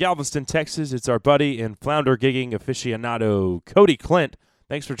now from Galveston, Texas, it's our buddy and flounder gigging aficionado, Cody Clint.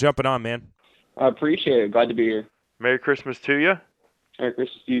 Thanks for jumping on, man. I appreciate it. Glad to be here. Merry Christmas to you. Merry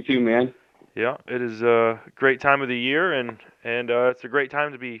Christmas to you too, man. Yeah, it is a great time of the year, and it's a great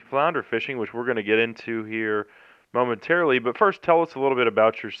time to be flounder fishing, which we're going to get into here momentarily. But first, tell us a little bit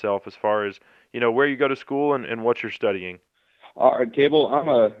about yourself as far as, where you go to school and what you're studying. All right, Cable,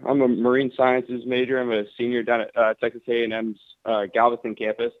 I'm a marine sciences major. I'm a senior down at Texas A&M's Galveston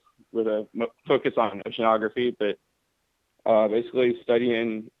campus with a focus on oceanography, but basically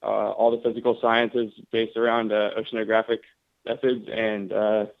studying all the physical sciences based around oceanographic methods. And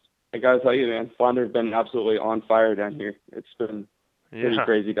I got to tell you, man, flounder's been absolutely on fire down here. It's been pretty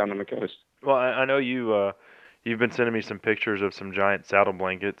crazy down on the coast. Well, I know you've been sending me some pictures of some giant saddle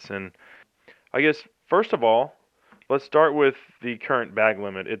blankets, and I guess first of all, let's start with the current bag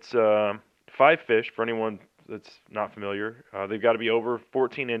limit. It's 5 fish for anyone that's not familiar. They've got to be over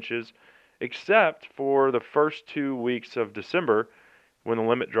 14 inches, except for the first 2 weeks of December when the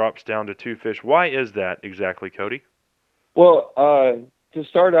limit drops down to 2 fish. Why is that exactly, Cody? Well, to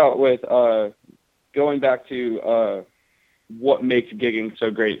start out with, going back to what makes gigging so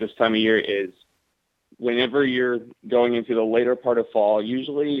great this time of year is whenever you're going into the later part of fall,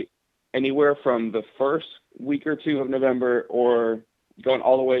 usually anywhere from the first week or two of November or going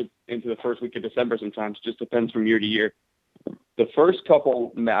all the way into the first week of December sometimes, just depends from year to year. The first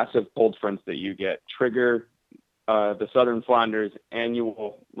couple massive cold fronts that you get trigger the southern flounder's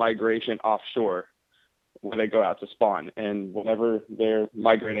annual migration offshore when they go out to spawn. And whenever they're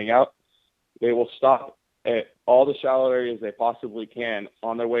migrating out, they will stop at all the shallow areas they possibly can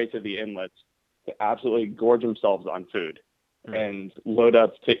on their way to the inlets to absolutely gorge themselves on food and load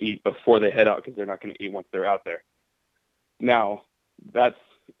up to eat before they head out, because they're not going to eat once they're out there. Now, that's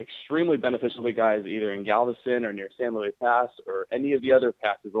extremely beneficial to guys either in Galveston or near San Luis Pass or any of the other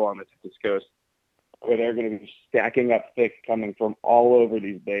passes along the Texas coast, where they're going to be stacking up fish coming from all over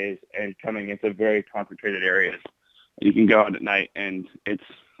these bays and coming into very concentrated areas. You can go out at night, and it's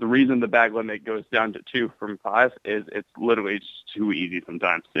the reason the bag limit goes down to 2 from 5 is it's literally just too easy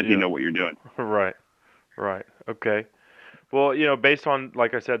sometimes if you know what you're doing. Right. Okay. Well, based on,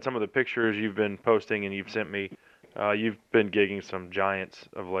 like I said, some of the pictures you've been posting and you've sent me, you've been gigging some giants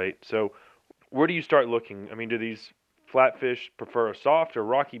of late. So where do you start looking? I mean, do these flatfish prefer a soft or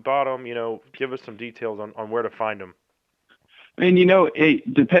rocky bottom? Give us some details on where to find them. I mean,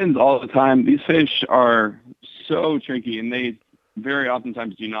 it depends all the time. These fish are so tricky, and they very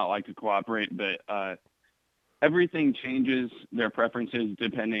oftentimes do not like to cooperate, but everything changes their preferences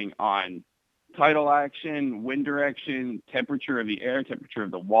depending on tidal action, wind direction, temperature of the air, temperature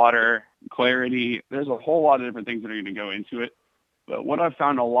of the water, clarity. There's a whole lot of different things that are going to go into it. But what I've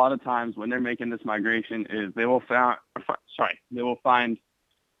found a lot of times when they're making this migration is they will find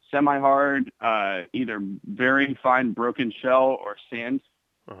semi-hard, either very fine broken shell or sand,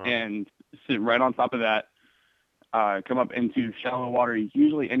 and sit right on top of that, come up into shallow water,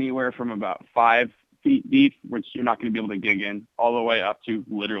 usually anywhere from about 5 feet deep, which you're not going to be able to gig in, all the way up to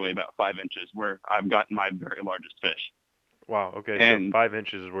literally about 5 inches, where I've gotten my very largest fish. Wow, okay, and so 5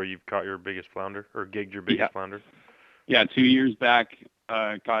 inches is where you've caught your biggest flounder, or gigged your biggest flounder? Yeah, 2 years back,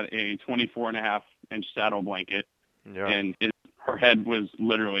 caught a 24.5-inch saddle blanket, and her head was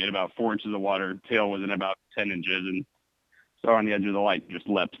literally at about 4 inches of water, tail was in about 10 inches, and so on the edge of the light, just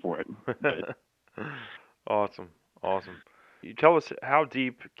leapt for it. Awesome. You tell us, how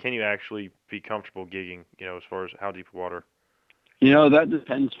deep can you actually be comfortable gigging, as far as how deep water? That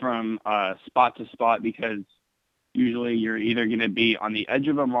depends from spot to spot, because usually you're either going to be on the edge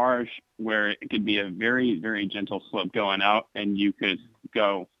of a marsh where it could be a very, very gentle slope going out, and you could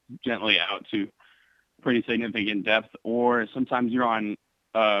go gently out to pretty significant depth, or sometimes you're on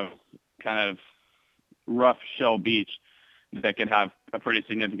a kind of rough shell beach that could have a pretty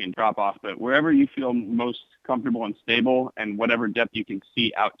significant drop off. But wherever you feel most comfortable and stable, and whatever depth you can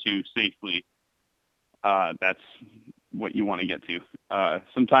see out to safely, that's what you want to get to.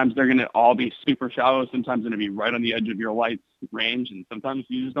 Sometimes they're going to all be super shallow. Sometimes they're going to be right on the edge of your lights range, and sometimes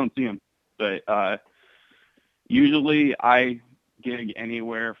you just don't see them. But usually I gig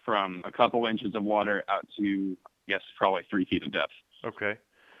anywhere from a couple inches of water out to, I guess, probably 3 feet of depth. Okay.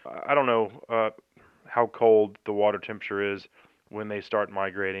 I don't know how cold the water temperature is when they start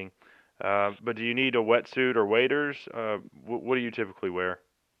migrating, but do you need a wetsuit or waders? What do you typically wear?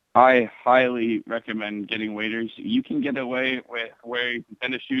 I highly recommend getting waders. You can get away with wearing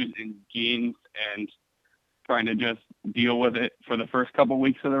tennis shoes and jeans and trying to just deal with it for the first couple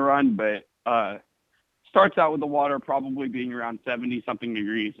weeks of the run, but starts out with the water probably being around 70-something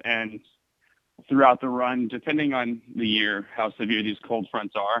degrees, and throughout the run, depending on the year, how severe these cold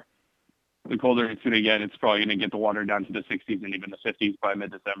fronts are, the colder it's going to get, it's probably going to get the water down to the 60s and even the 50s by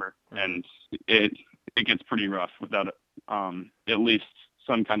mid-December, and it gets pretty rough without at least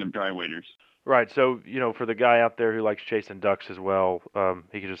some kind of dry waders. Right. So, for the guy out there who likes chasing ducks as well,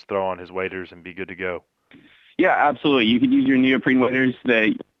 he can just throw on his waders and be good to go. Yeah, absolutely. You could use your neoprene waders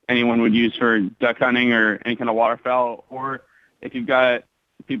that anyone would use for duck hunting or any kind of waterfowl, or if you've got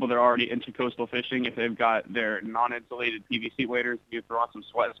people that are already into coastal fishing, if they've got their non-insulated PVC waders, you throw on some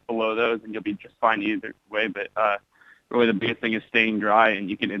sweats below those and you'll be just fine either way. But really the biggest thing is staying dry, and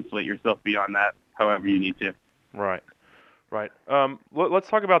you can insulate yourself beyond that however you need to. Right. Let's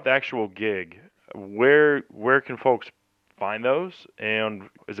talk about the actual gig. Where can folks find those? And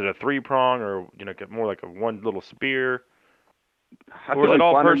is it a 3-prong or more like a one little spear? Or is it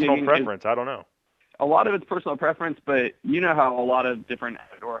all personal preference? I don't know. A lot of it's personal preference, but you know how a lot of different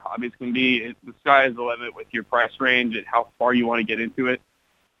outdoor hobbies can be. The sky is the limit with your price range and how far you want to get into it.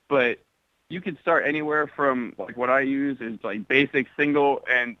 But you can start anywhere from, like, what I use is like basic single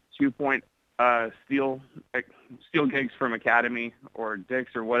and 2-point steel gigs from Academy or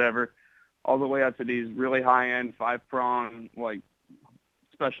Dick's or whatever, all the way up to these really high-end 5-prong, like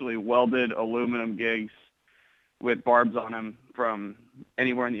specially welded aluminum gigs with barbs on them from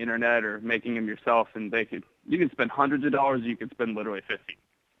anywhere on the internet or making them yourself, and you can spend hundreds of dollars, you can spend literally 50.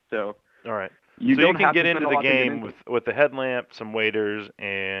 So all right. You can get into the game with the headlamp, some waders,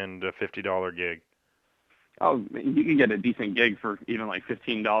 and a $50 gig. Oh, you can get a decent gig for even like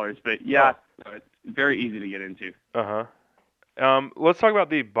 $15, but yeah, it's very easy to get into. Let's talk about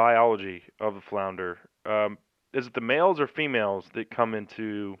the biology of the flounder. Is it the males or females that come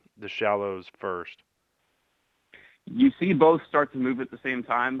into the shallows first? You see both start to move at the same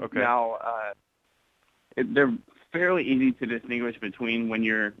time. Okay. Now, they're fairly easy to distinguish between when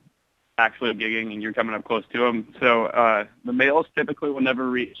you're actually gigging and you're coming up close to them. So the males typically will never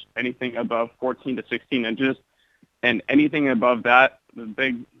reach anything above 14 to 16 inches, and anything above that, the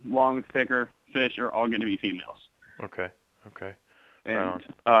big, long, thicker fish are all going to be females. Okay. And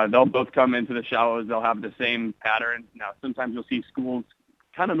they'll both come into the shallows. They'll have the same pattern. Now, sometimes you'll see schools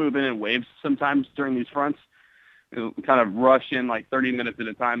kind of move in waves sometimes during these fronts. It'll kind of rush in like 30 minutes at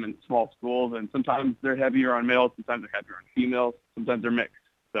a time in small schools, and sometimes they're heavier on males, sometimes they're heavier on females, sometimes they're mixed.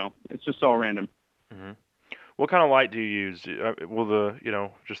 So it's just all random. Mm-hmm. What kind of light do you use? Will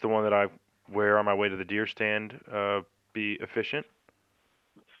just the one that I wear on my way to the deer stand be efficient?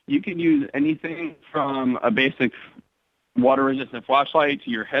 You can use anything from a basic water-resistant flashlight to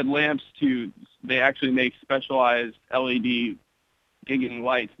your headlamps to they actually make specialized LED gigging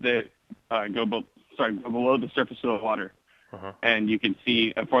lights that go below the surface of the water. And you can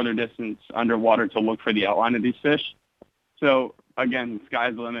see a further distance underwater to look for the outline of these fish. So again, the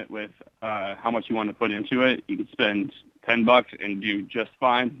sky's the limit with how much you want to put into it. You can spend $10 and do just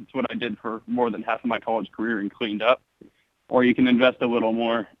fine. It's what I did for more than half of my college career and cleaned up. Or you can invest a little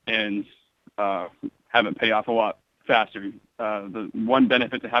more and have it pay off a lot faster. The one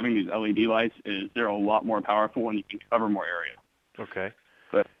benefit to having these LED lights is they're a lot more powerful and you can cover more area. Okay.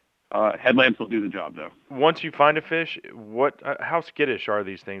 But headlamps will do the job, though. Once you find a fish, how skittish are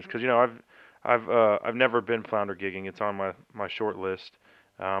these things? Because I've never been flounder gigging. It's on my short list,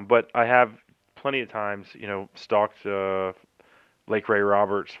 but I have plenty of times stalked Lake Ray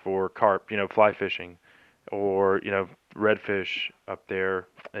Roberts for carp, fly fishing, or redfish up there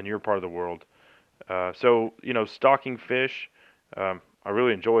in your part of the world. So stalking fish, I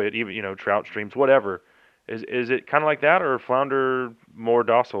really enjoy it. Even trout streams, whatever. Is it kind of like that, or flounder more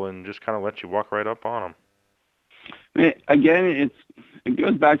docile and just kind of let you walk right up on them? Again, it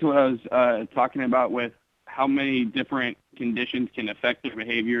goes back to what I was talking about with how many different conditions can affect their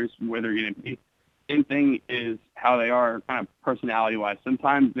behaviors, where they're going to be. Same thing is how they are kind of personality-wise.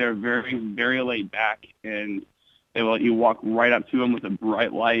 Sometimes they're very, very laid back, and they will let you walk right up to them with a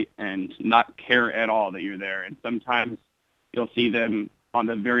bright light and not care at all that you're there. And sometimes you'll see them on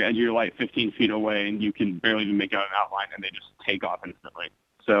the very edge of your light 15 feet away, and you can barely even make out an outline, and they just take off instantly.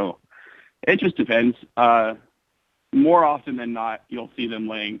 So it just depends. More often than not, you'll see them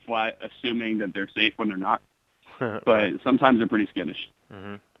laying flat, assuming that they're safe when they're not. But sometimes they're pretty skittish.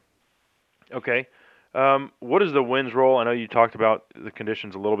 Mm-hmm. Okay. What is the winds roll? I know you talked about the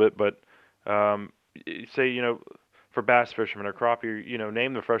conditions a little bit, but say, for bass fishermen or crappie,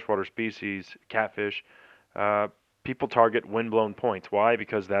 name the freshwater species, catfish. People target wind-blown points. Why?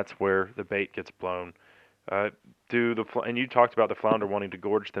 Because that's where the bait gets blown. And you talked about the flounder wanting to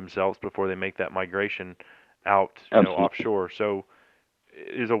gorge themselves before they make that migration out, offshore. So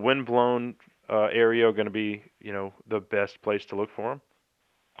is a wind-blown area going to be, the best place to look for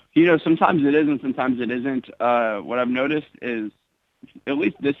them? Sometimes it is and sometimes it isn't. What I've noticed is, at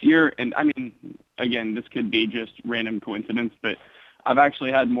least this year, and I mean, again, this could be just random coincidence, but I've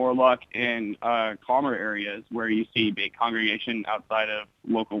actually had more luck in calmer areas where you see bait congregation outside of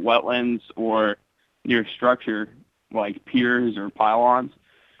local wetlands or near structure like piers or pylons.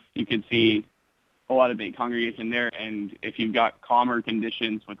 You can see a lot of bait congregation there, and if you've got calmer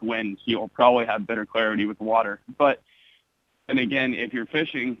conditions with winds, you'll probably have better clarity with water. And again, if you're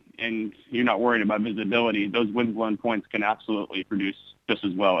fishing and you're not worried about visibility, those wind-blown points can absolutely produce just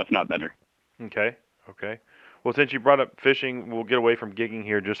as well, if not better. Okay. Well, since you brought up fishing, we'll get away from gigging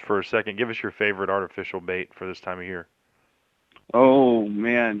here just for a second. Give us your favorite artificial bait for this time of year. Oh,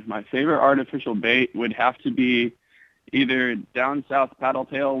 man. My favorite artificial bait would have to be either down south paddle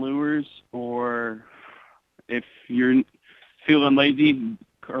tail lures, or if you're feeling lazy,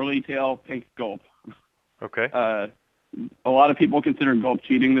 curly tail pink gulp. Okay. A lot of people consider gulp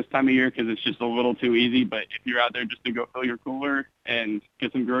cheating this time of year because it's just a little too easy, but if you're out there just to go fill your cooler and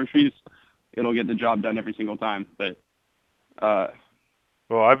get some groceries, it'll get the job done every single time. But well,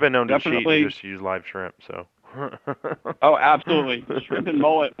 I've been known to cheat and just use live shrimp, so. Oh, absolutely. Shrimp and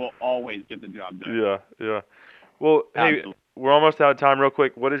mullet will always get the job done. Yeah. Well, absolutely. Hey, we're almost out of time. Real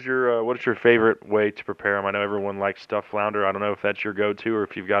quick, what is your favorite way to prepare them? I know everyone likes stuffed flounder. I don't know if that's your go-to or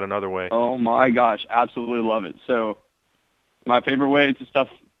if you've got another way. Oh my gosh, absolutely love it. So my favorite way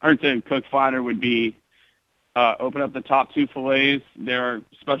to cook flounder would be open up the top two fillets. There are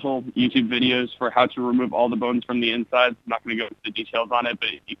special YouTube videos for how to remove all the bones from the inside. I'm not going to go into the details on it, but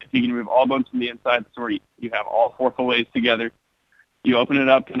if you can remove all bones from the inside, so you have all four fillets together, you open it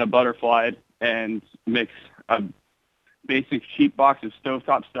up in a butterfly and mix a basic cheap box of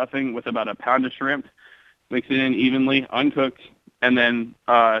stovetop stuffing with about a pound of shrimp, mix it in evenly, uncooked, and then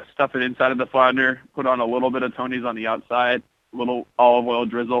stuff it inside of the flounder, put on a little bit of Tony's on the outside, a little olive oil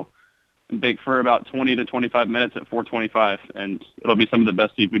drizzle, and bake for about 20 to 25 minutes at 425, and it'll be some of the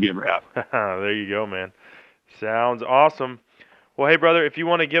best seafood you ever have. There you go, man. Sounds awesome. Well, hey, brother, if you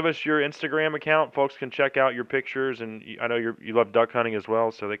want to give us your Instagram account, folks can check out your pictures, and I know you love duck hunting as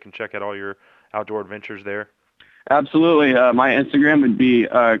well, so they can check out all your outdoor adventures there. Absolutely. My Instagram would be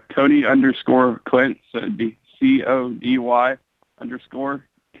Cody_Clint, so it'd be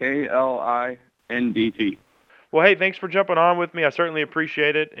CODY_KLINDT. Well, hey, thanks for jumping on with me. I certainly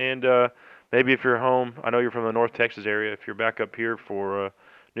appreciate it. And maybe if you're home, I know you're from the North Texas area, if you're back up here for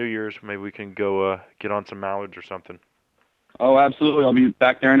New Year's, maybe we can go get on some mallards or something. Oh, absolutely. I'll be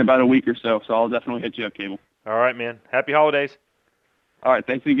back there in about a week or so I'll definitely hit you up, Cable. All right, man. Happy holidays. All right,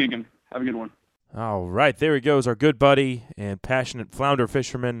 thanks again. Have a good one. All right, there he goes, our good buddy and passionate flounder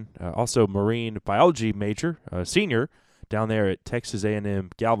fisherman, also marine biology major, senior, down there at Texas A&M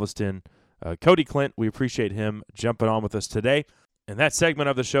Galveston. Cody Clint, we appreciate him jumping on with us today. And that segment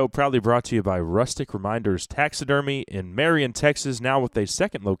of the show proudly brought to you by Rustic Reminders Taxidermy in Marion, Texas, now with a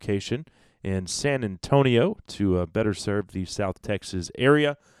second location in San Antonio to better serve the South Texas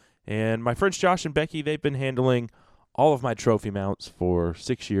area. And my friends Josh and Becky, they've been handling all of my trophy mounts for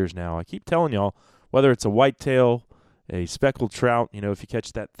 6 years now. I keep telling y'all, whether it's a whitetail, a speckled trout, if you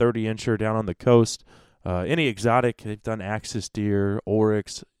catch that 30-incher down on the coast, any exotic, they've done axis deer,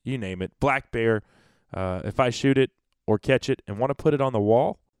 oryx, you name it, black bear. If I shoot it or catch it and want to put it on the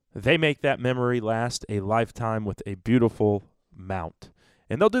wall, they make that memory last a lifetime with a beautiful mount.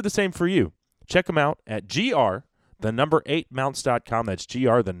 And they'll do the same for you. Check them out at gr8mounts.com. That's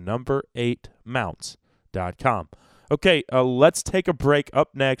gr8mounts.com. Okay, let's take a break.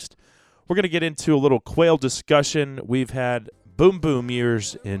 Up next, we're going to get into a little quail discussion. We've had boom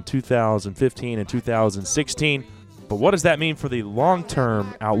years in 2015 and 2016. But what does that mean for the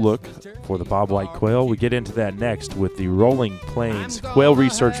long-term outlook for the bobwhite quail? We get into that next with the Rolling Plains Quail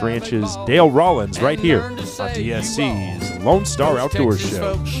Research Ranch's Dale Rollins right here on DSC's Lone Star Outdoors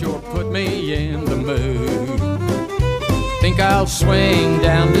Show. Folks sure put me in the mood. Think I'll swing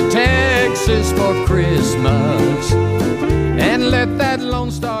down to Texas for Christmas. and let that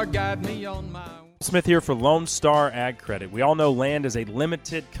Lone Star guide me on my way. Smith here for Lone Star Ag Credit. We all know land is a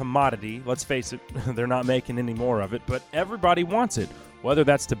limited commodity. Let's face it, they're not making any more of it, but everybody wants it. Whether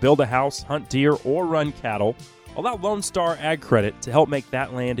that's to build a house, hunt deer, or run cattle, allow Lone Star Ag Credit to help make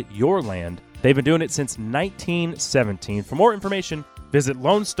that land your land. They've been doing it since 1917. For more information, visit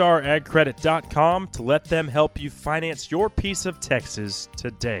LoneStarAgCredit.com to let them help you finance your piece of Texas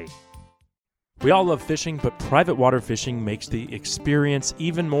today. We all love fishing, but private water fishing makes the experience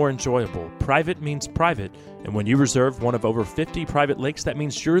even more enjoyable. Private means private, and when you reserve one of over 50 private lakes, that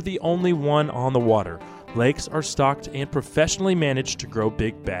means you're the only one on the water. Lakes are stocked and professionally managed to grow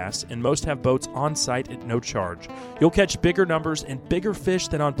big bass, and most have boats on site at no charge. You'll catch bigger numbers and bigger fish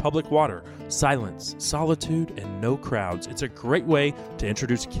than on public water. Silence, solitude, and no crowds. It's a great way to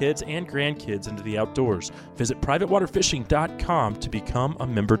introduce kids and grandkids into the outdoors. Visit privatewaterfishing.com to become a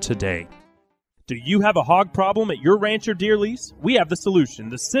member today. Do you have a hog problem at your ranch or deer lease? We have the solution.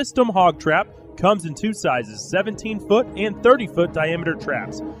 The System Hog Trap comes in two sizes, 17-foot and 30-foot diameter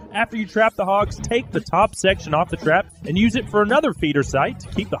traps. After you trap the hogs, take the top section off the trap and use it for another feeder site to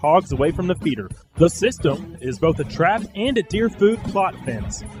keep the hogs away from the feeder. The system is both a trap and a deer food plot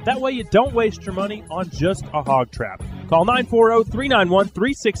fence. That way you don't waste your money on just a hog trap. Call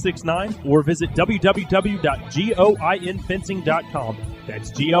 940-391-3669 or visit www.goinfencing.com.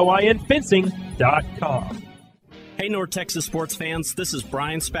 That's goinfencing.com. Hey North Texas sports fans, this is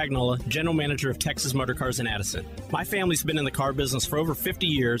Brian Spagnola, General Manager of Texas Motor Cars in Addison. My family's been in the car business for over 50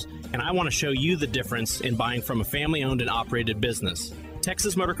 years, and I want to show you the difference in buying from a family-owned and operated business.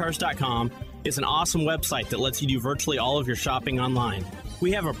 TexasMotorCars.com is an awesome website that lets you do virtually all of your shopping online.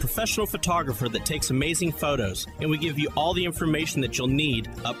 We have a professional photographer that takes amazing photos, and we give you all the information that you'll need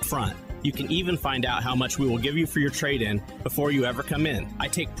up front. You can even find out how much we will give you for your trade-in before you ever come in. I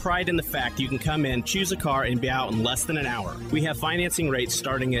take pride in the fact you can come in, choose a car, and be out in less than an hour. We have financing rates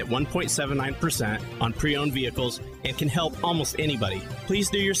starting at 1.79% on pre-owned vehicles and can help almost anybody. Please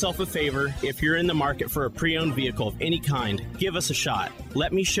do yourself a favor. If you're in the market for a pre-owned vehicle of any kind, give us a shot.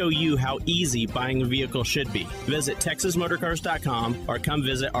 Let me show you how easy buying a vehicle should be. Visit TexasMotorCars.com or come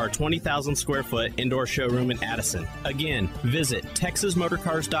visit our 20,000 square foot indoor showroom in Addison. Again, visit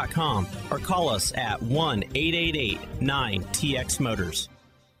TexasMotorCars.com or call us at 1-888-9TX-MOTORS.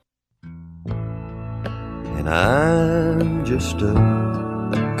 And I'm just a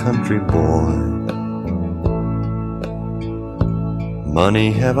country boy.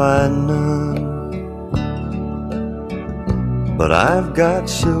 Money have I none, but I've got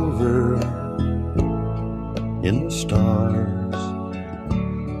silver in the stars.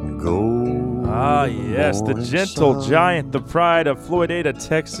 Gold. Ah, yes, the gentle giant, the pride of Floydada,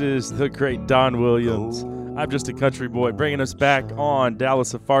 Texas, the great Don Williams. I'm just a country boy, bringing us back on Dallas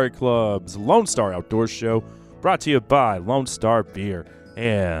Safari Club's Lone Star Outdoors Show, brought to you by Lone Star Beer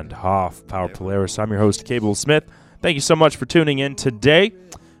and Hoff Power Polaris. I'm your host, Cable Smith. Thank you so much for tuning in today.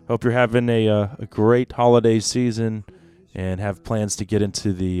 Hope you're having a great holiday season and have plans to get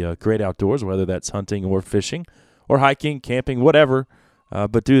into the great outdoors, whether that's hunting or fishing or hiking, camping, whatever.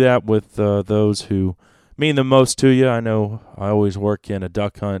 But do that with those who mean the most to you. I know I always work in a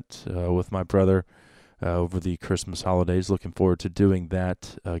duck hunt with my brother over the Christmas holidays. Looking forward to doing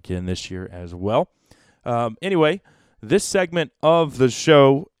that again this year as well. Anyway, this segment of the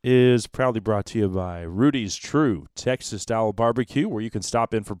show is proudly brought to you by Rudy's True Texas-style barbecue, where you can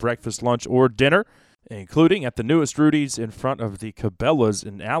stop in for breakfast, lunch, or dinner, including at the newest Rudy's in front of the Cabela's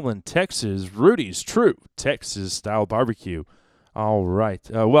in Allen, Texas. Rudy's True Texas-style barbecue. All right.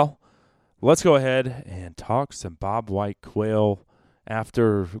 Well, let's go ahead and talk some Bob White quail.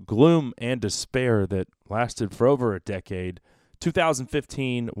 After gloom and despair that lasted for over a decade,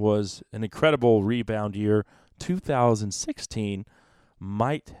 2015 was an incredible rebound year. 2016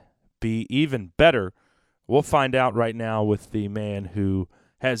 might be even better. We'll find out right now with the man who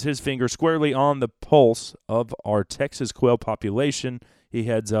has his finger squarely on the pulse of our Texas quail population. He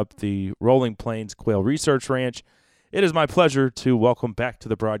heads up the Rolling Plains Quail Research Ranch. It is my pleasure to welcome back to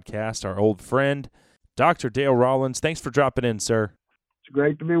the broadcast our old friend, Dr. Dale Rollins. Thanks for dropping in, sir. It's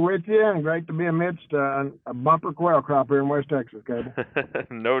great to be with you and great to be amidst a bumper quail crop here in West Texas, Cable.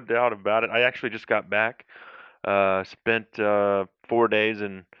 No doubt about it. I actually just got back. Spent 4 days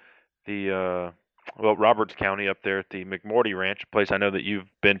in the Roberts County up there at the McMorty Ranch, a place I know that you've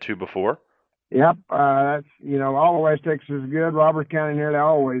been to before. Yep, that's all of West Texas is good. Roberts County nearly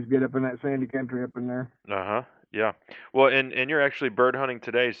always get up in that sandy country up in there. Yeah. Well, and you're actually bird hunting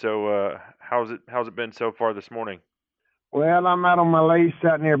today. So how's it been so far this morning? Well, I'm out on my lease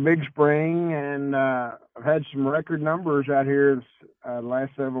out near Big Spring, and I've had some record numbers out here the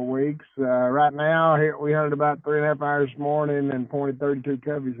last several weeks. Right now, here we hunted about 3.5 hours this morning and pointed 32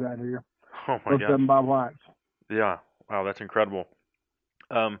 coveys out here. Oh my Most of God. them Bob Whites. Yeah. Wow, that's incredible.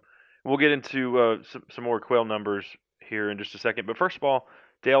 We'll get into some more quail numbers here in just a second. But first of all,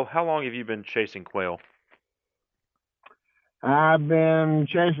 Dale, how long have you been chasing quail? I've been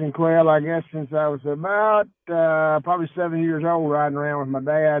chasing quail, I guess, since I was about probably 7 years old, riding around with my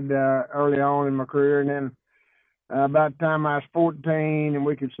dad early on in my career. And then about the time I was 14 and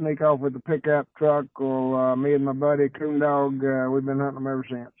we could sneak off with a pickup truck, or me and my buddy Coon Dog, we've been hunting them ever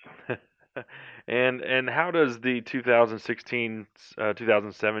since. And how does the 2016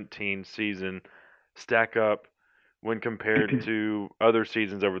 2017 season stack up when compared to other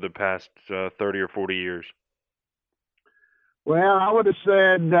seasons over the past 30 or 40 years? Well, I would have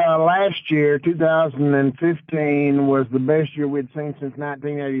said last year, 2015, was the best year we'd seen since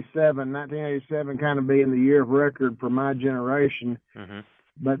 1987. 1987 kind of being the year of record for my generation. Mm-hmm.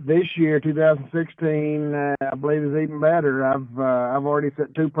 But this year, 2016, I believe is even better. I've already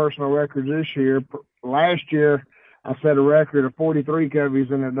set 2 personal records this year. Last year, I set a record of 43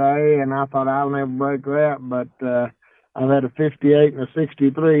 coveys in a day, and I thought I'll never break that. But I've had a 58 and a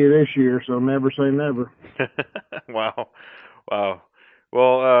 63 this year, so never say never. Wow. Wow.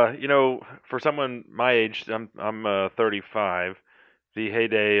 Well, for someone my age, I'm 35. The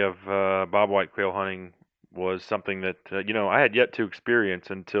heyday of bobwhite quail hunting was something that I had yet to experience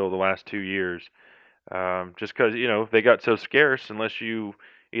until the last 2 years. Just because they got so scarce, unless you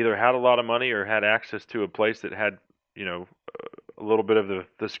either had a lot of money or had access to a place that had a little bit of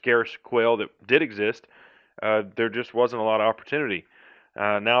the scarce quail that did exist. There just wasn't a lot of opportunity.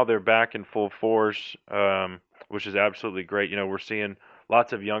 Now they're back in full force, which is absolutely great. We're seeing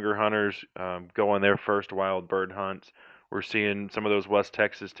lots of younger hunters go on their first wild bird hunts. We're seeing some of those West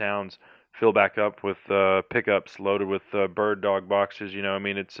Texas towns fill back up with pickups loaded with bird dog boxes.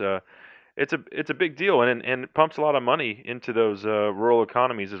 It's a big deal, and it pumps a lot of money into those rural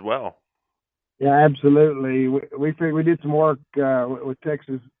economies as well. Yeah, absolutely. We did some work with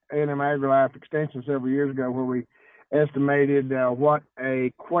Texas A&M AgriLife Extension several years ago, where we estimated what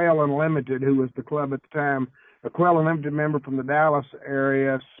a Quail Unlimited, who was the club at the time, a Quail Unlimited member from the Dallas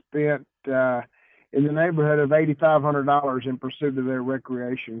area, spent in the neighborhood of $8,500 in pursuit of their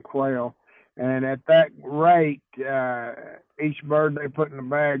recreation quail. And at that rate, each bird they put in the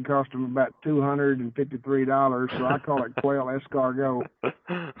bag cost them about $253. So I call it quail escargot.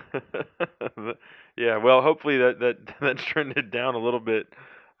 Yeah, well, hopefully that's trended down a little bit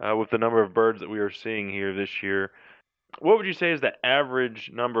with the number of birds that we are seeing here this year. What would you say is the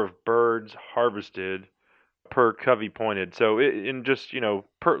average number of birds harvested per covey pointed? So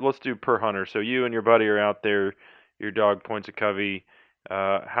let's do per hunter. So you and your buddy are out there, your dog points a covey.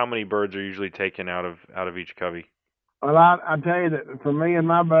 How many birds are usually taken out of each covey? Well, I tell you that for me and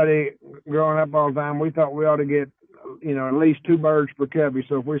my buddy growing up all the time, we thought we ought to get at least 2 birds per covey.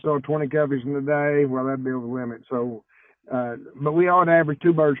 So if we saw 20 coveys in a day, well, that'd be over the limit. So, but we ought to average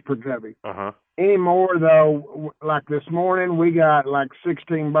 2 birds per covey. Uh-huh. Any more, though, like this morning, we got like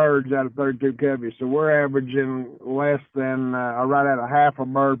 16 birds out of 32 coveys. So we're averaging less than, right at a half a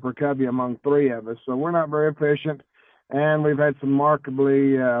bird per covey among 3 of us. So we're not very efficient. And we've had some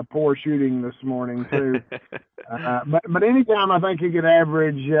remarkably poor shooting this morning, too. But anytime I think you could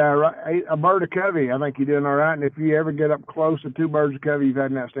average a bird a covey, I think you're doing all right. And if you ever get up close to 2 birds a covey, you've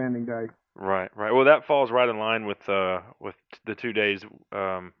had an outstanding day. Right. Well, that falls right in line with the 2 days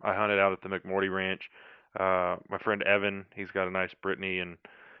I hunted out at the McMorty Ranch. My friend Evan, he's got a nice Brittany, and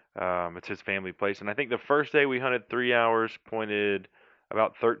it's his family place. And I think the first day we hunted 3 hours, pointed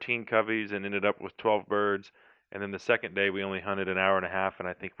about 13 coveys, and ended up with 12 birds. And then the second day we only hunted an hour and a half, and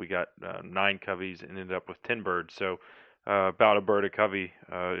I think we got 9 coveys and ended up with 10 birds. So about a bird a covey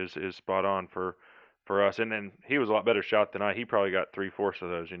is spot on for us. And then he was a lot better shot than I. He probably got 3/4 of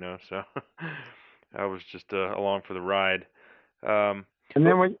those, so I was just along for the ride. And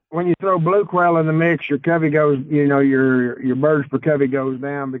then when you throw blue quail in the mix, your covey goes, your birds per covey goes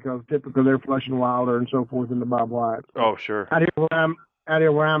down, because typically they're flushing wilder and so forth in the bobwhite. Oh, sure. Out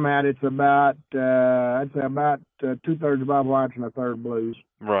here where I'm at, it's about I'd say about 2/3 bobwhites and 1/3 blues.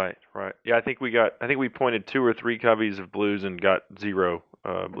 Right. Yeah, I think we pointed 2 or 3 coveys of blues and got 0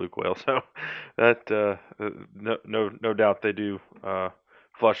 blue quail. So that no doubt they do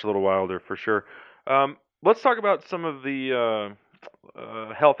flush a little wilder for sure. Let's talk about some of the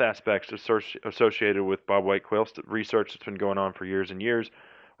health aspects associated with bobwhite quail research that's been going on for years and years.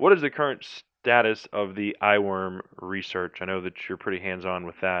 What is the current status of the eyeworm research? I know that you're pretty hands-on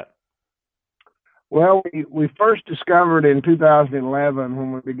with that. Well, we first discovered in 2011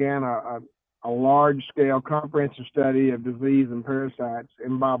 when we began a large-scale comprehensive study of disease and parasites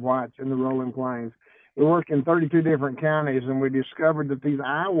in bobwhites in the rolling plains. We worked in 32 different counties, and we discovered that these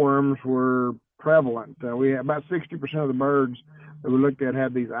eyeworms were prevalent. We had about 60% of the birds that we looked at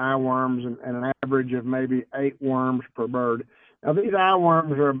had these eyeworms, and an average of maybe 8 worms per bird. Now, these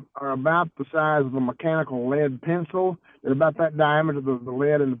eyeworms are about the size of a mechanical lead pencil. They're about that diameter, the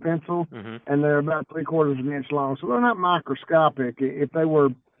lead in the pencil, and they're about 3/4 of an inch long. So they're not microscopic. If they were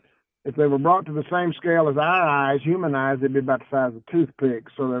brought to the same scale as our eyes, human eyes, they'd be about the size of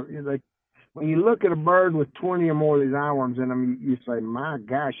toothpicks. So when you look at a bird with 20 or more of these eyeworms in them, you say, my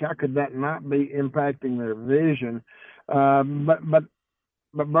gosh, how could that not be impacting their vision?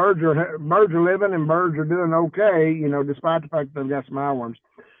 But birds are living and birds are doing okay, despite the fact that they've got some eyeworms.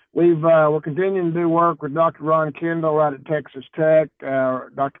 We're continuing to do work with Dr. Ron Kendall right at Texas Tech.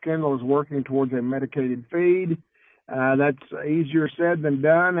 Dr. Kendall is working towards a medicated feed. That's easier said than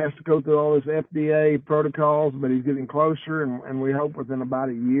done. Has to go through all his FDA protocols, but he's getting closer, and we hope within about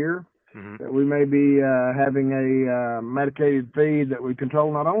a year that we may be having a medicated feed that we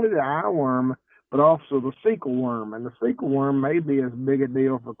control not only the eyeworm, but also the cecal worm. And the cecal worm may be as big a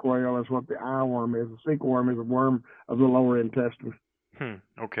deal for quail as what the eyeworm is. The cecal worm is a worm of the lower intestine.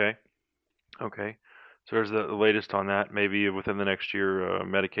 Okay. So there's the latest on that. Maybe within the next year,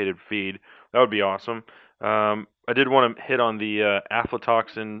 medicated feed. That would be awesome. I did want to hit on the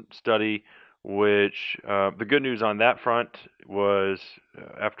aflatoxin study, which the good news on that front was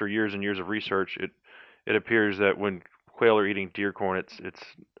after years and years of research, it appears that when quail are eating deer corn, it's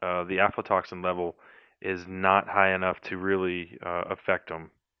the aflatoxin level is not high enough to really affect them.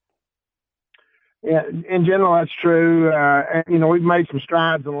 Yeah, in general, that's true. And, we've made some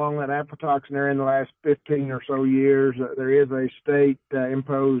strides along that aflatoxin area in the last 15 or so years. There is a state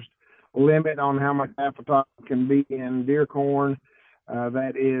imposed limit on how much aflatoxin can be in deer corn.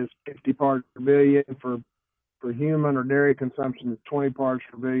 That is 50 parts per billion. For human or dairy consumption, it's 20 parts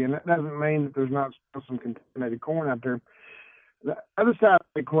per billion. That doesn't mean that there's not still some contaminated corn out there. The other side of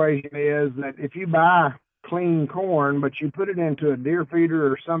the equation is that if you buy clean corn, but you put it into a deer feeder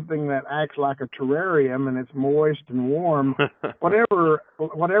or something that acts like a terrarium and it's moist and warm, whatever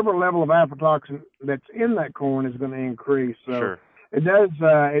level of aflatoxin that's in that corn is going to increase. So sure. It does.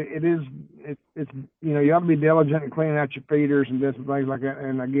 It's you ought to be diligent in cleaning out your feeders and different things like that.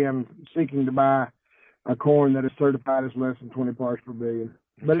 And again, seeking to buy a corn that is certified as less than 20 parts per billion.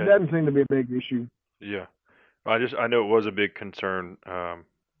 But it doesn't seem to be a big issue. Yeah, I know it was a big concern. A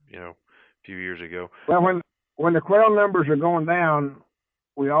few years ago. Well, when the quail numbers are going down,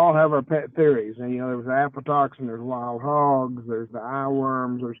 we all have our pet theories. And there's aflatoxin, there's wild hogs, there's the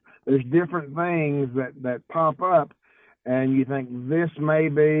eyeworms, there's different things that pop up, and you think this may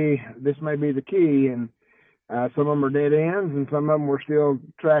be the key. And some of them are dead ends, and some of them we're still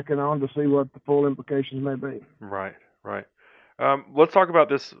tracking on to see what the full implications may be. Right. Let's talk about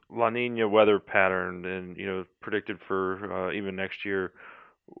this La Nina weather pattern, and predicted for even next year.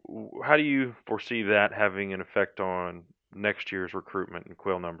 How do you foresee that having an effect on next year's recruitment and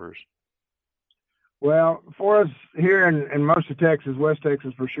quail numbers? Well, for us here in most of Texas, West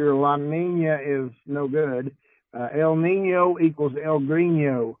Texas for sure, La Nina is no good. El Nino equals El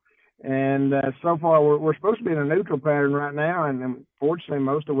Grino. And so far, we're supposed to be in a neutral pattern right now. And unfortunately,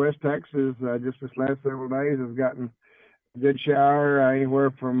 most of West Texas, just this last several days, has gotten a good shower,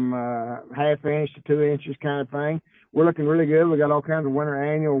 anywhere from half inch to 2 inches kind of thing. We're looking really good. We got all kinds of winter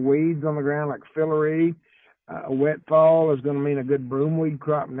annual weeds on the ground like fillery. A wet fall is going to mean a good broomweed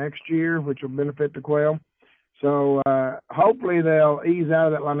crop next year, which will benefit the quail. So hopefully they'll ease out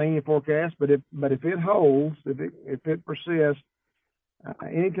of that La Nina forecast. But if it holds, if it persists,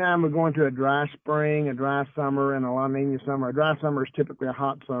 anytime we're going to a dry spring, a dry summer, and a La Nina summer, a dry summer is typically a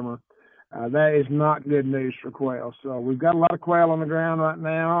hot summer. That is not good news for quail. So we've got a lot of quail on the ground right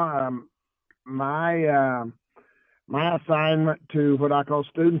now. My assignment to what I call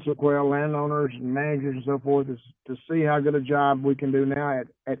students of quail, landowners and managers and so forth, is to see how good a job we can do now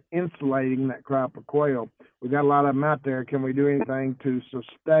at insulating that crop of quail. We've got a lot of them out there. Can we do anything to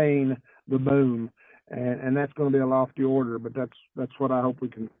sustain the boom? And that's going to be a lofty order, but that's what I hope we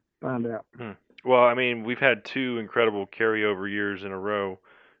can find out. Well, we've had 2 incredible carryover years in a row.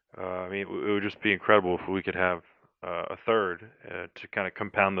 It would just be incredible if we could have a third to kind of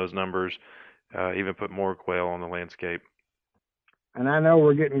compound those numbers. Even put more quail on the landscape. And I know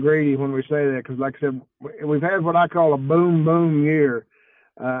we're getting greedy when we say that because, like I said, we've had what I call a boom year.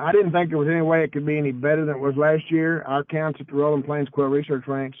 I didn't think there was any way it could be any better than it was last year. Our counts at the Rolling Plains Quail Research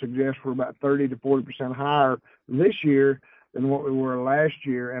Ranch suggest we're about 30 to 40% higher this year than what we were last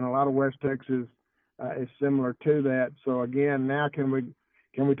year. And a lot of West Texas is similar to that. So again, now can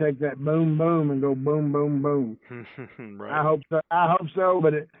we take that boom boom and go boom boom boom? Right. I hope so.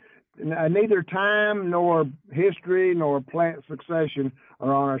 But neither time nor history nor plant succession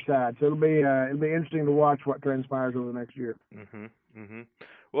are on our side. So it'll be interesting to watch what transpires over the next year.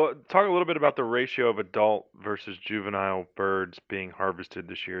 Well, talk a little bit about the ratio of adult versus juvenile birds being harvested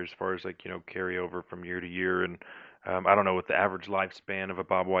this year, as far as carryover from year to year. And I don't know what the average lifespan of a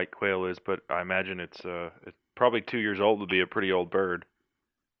bobwhite quail is, but I imagine it's probably 2 years old to be a pretty old bird.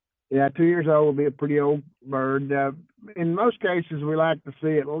 Yeah, 2 years old will be a pretty old bird. In most cases, we like to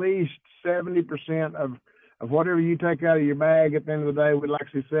see at least 70% of whatever you take out of your bag at the end of the day. We'd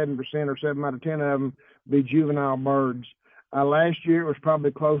like to see 7% or 7 out of 10 of them be juvenile birds. Last year, it was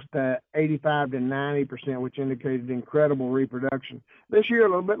probably close to 85 to 90%, which indicated incredible reproduction. This year, a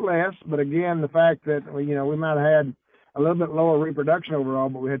little bit less, but again, the fact that we might have had a little bit lower reproduction overall,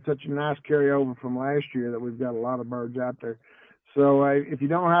 but we had such a nice carryover from last year that we've got a lot of birds out there. So if you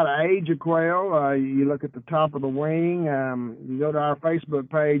don't know how to age a quail, you look at the top of the wing. You go to our Facebook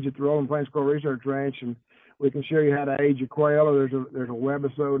page at the Rolling Plains Quail Research Ranch, and we can show you how to age a quail. Or there's a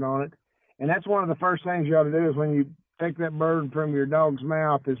webisode on it, and that's one of the first things you ought to do is when you take that bird from your dog's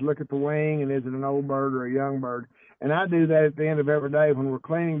mouth is look at the wing and is it an old bird or a young bird. And I do that at the end of every day when we're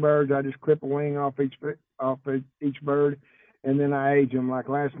cleaning birds. I just clip a wing off each bird, and then I age them. Like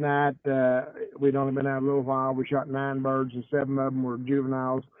last night, we'd only been out a little while. We shot 9 birds, and 7 of them were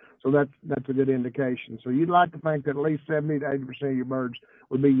juveniles. So that's a good indication. So you'd like to think that at least 70 to 80% of your birds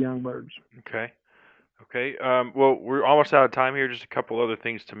would be young birds. Okay. Well, we're almost out of time here. Just a couple other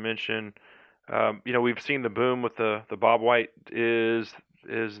things to mention. We've seen the boom with the bobwhite. Is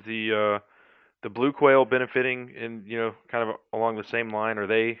the blue quail benefiting in kind of along the same line? Are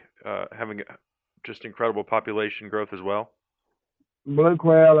they having just incredible population growth as well? Blue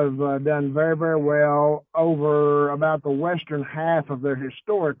quail have done very, very well over about the western half of their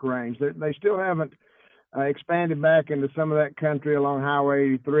historic range. They still haven't expanded back into some of that country along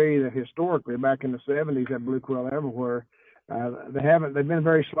Highway 83 that historically back in the 70s had blue quail everywhere. They've been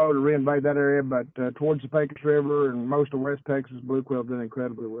very slow to reinvade that area, but towards the Pecos River and most of West Texas, blue quail have done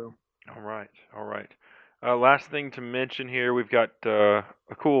incredibly well. All right. Last thing to mention here, we've got a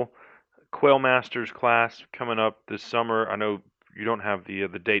cool Quail Masters class coming up this summer. I know you don't have the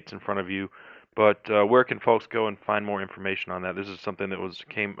dates in front of you, but where can folks go and find more information on that? This is something that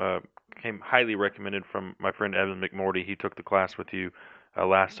came highly recommended from my friend Evan McMorty. He took the class with you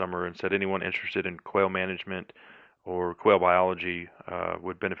last summer and said anyone interested in quail management or quail biology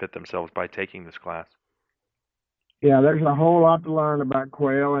would benefit themselves by taking this class. Yeah, there's a whole lot to learn about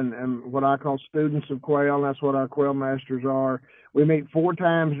quail and what I call students of quail, and that's what our Quail Masters are. We meet 4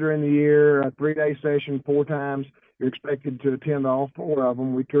 times during the year, a 3-day session, 4 times. You're expected to attend all 4 of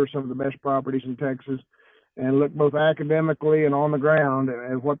them. We tour some of the best properties in Texas and look both academically and on the ground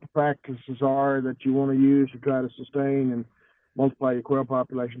at what the practices are that you want to use to try to sustain and multiply your quail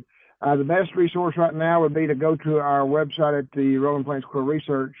population. The best resource right now would be to go to our website at the Rolling Plains Quail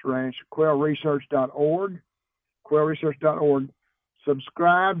Research Ranch, quailresearch.org, quailresearch.org.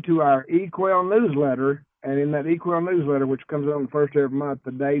 Subscribe to our eQuail newsletter, and in that eQuail newsletter, which comes on the first every month,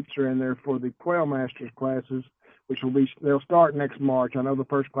 the dates are in there for the Quail Masters classes, which they'll start next March. I know the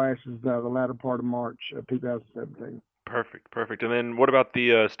first class is the latter part of March of 2017. Perfect. And then what about the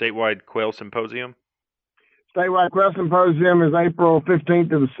statewide Quail Symposium? Statewide Quail Symposium is April 15th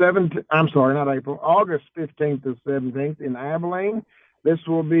to the 17th. I'm sorry, not April. August 15th to 17th in Abilene. This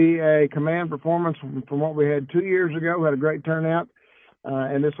will be a command performance from what we had 2 years ago. We had a great turnout.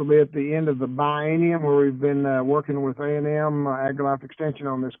 And this will be at the end of the biennium where we've been working with A&M AgriLife Extension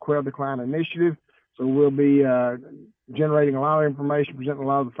on this quail decline initiative. So we'll be generating a lot of information, presenting a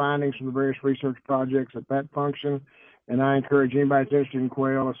lot of the findings from the various research projects at that function. And I encourage anybody that's interested in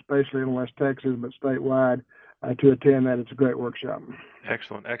quail, especially in West Texas, but statewide, to attend that. It's a great workshop.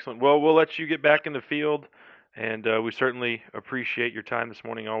 Excellent. Well, we'll let you get back in the field, and we certainly appreciate your time this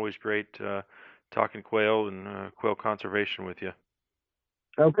morning. Always great talking quail and quail conservation with you.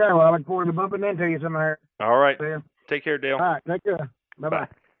 Okay, well, I look forward to bumping into you somewhere. All right. Take care, Dale. All right, take care. Bye-bye.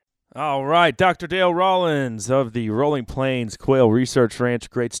 All right, Dr. Dale Rollins of the Rolling Plains Quail Research Ranch.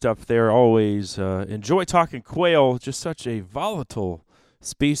 Great stuff there. Always enjoy talking quail. Just such a volatile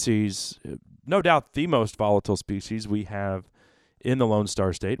species. No doubt the most volatile species we have in the Lone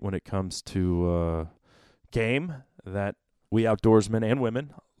Star State when it comes to game that we outdoorsmen and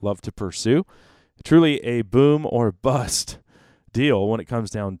women love to pursue. Truly a boom or bust deal when it comes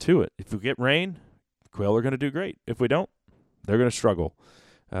down to it. If we get rain, quail are going to do great. If we don't, they're going to struggle.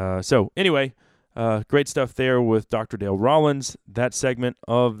 So anyway, great stuff there with Dr. Dale Rollins. That segment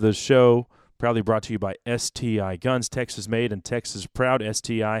of the show Proudly brought to you by STI Guns, Texas made and Texas proud.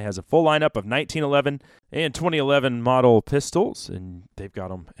 STI has a full lineup of 1911 and 2011 model pistols, and they've got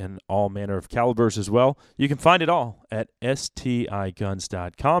them in all manner of calibers as well. You can find it all at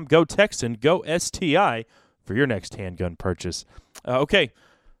STIguns.com. Go Texan, go STI for your next handgun purchase. Okay,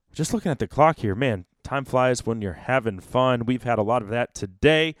 just looking at the clock here, man, time flies when you're having fun. We've had a lot of that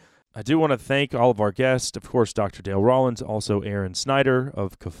today. I do want to thank all of our guests, of course, Dr. Dale Rollins, also Aaron Snyder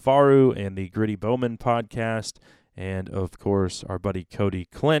of Kafaru and the Gritty Bowman podcast, and, of course, our buddy Cody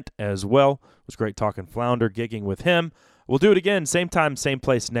Clint as well. It was great talking Flounder, gigging with him. We'll do it again, same time, same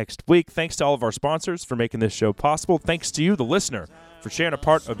place next week. Thanks to all of our sponsors for making this show possible. Thanks to you, the listener, for sharing a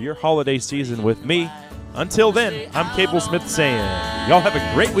part of your holiday season with me. Until then, I'm Cable Smith saying, y'all have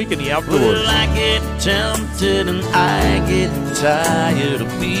a great week in the outdoors. Well, I get tempted and I get tired of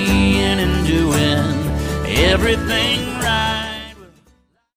being and doing everything right.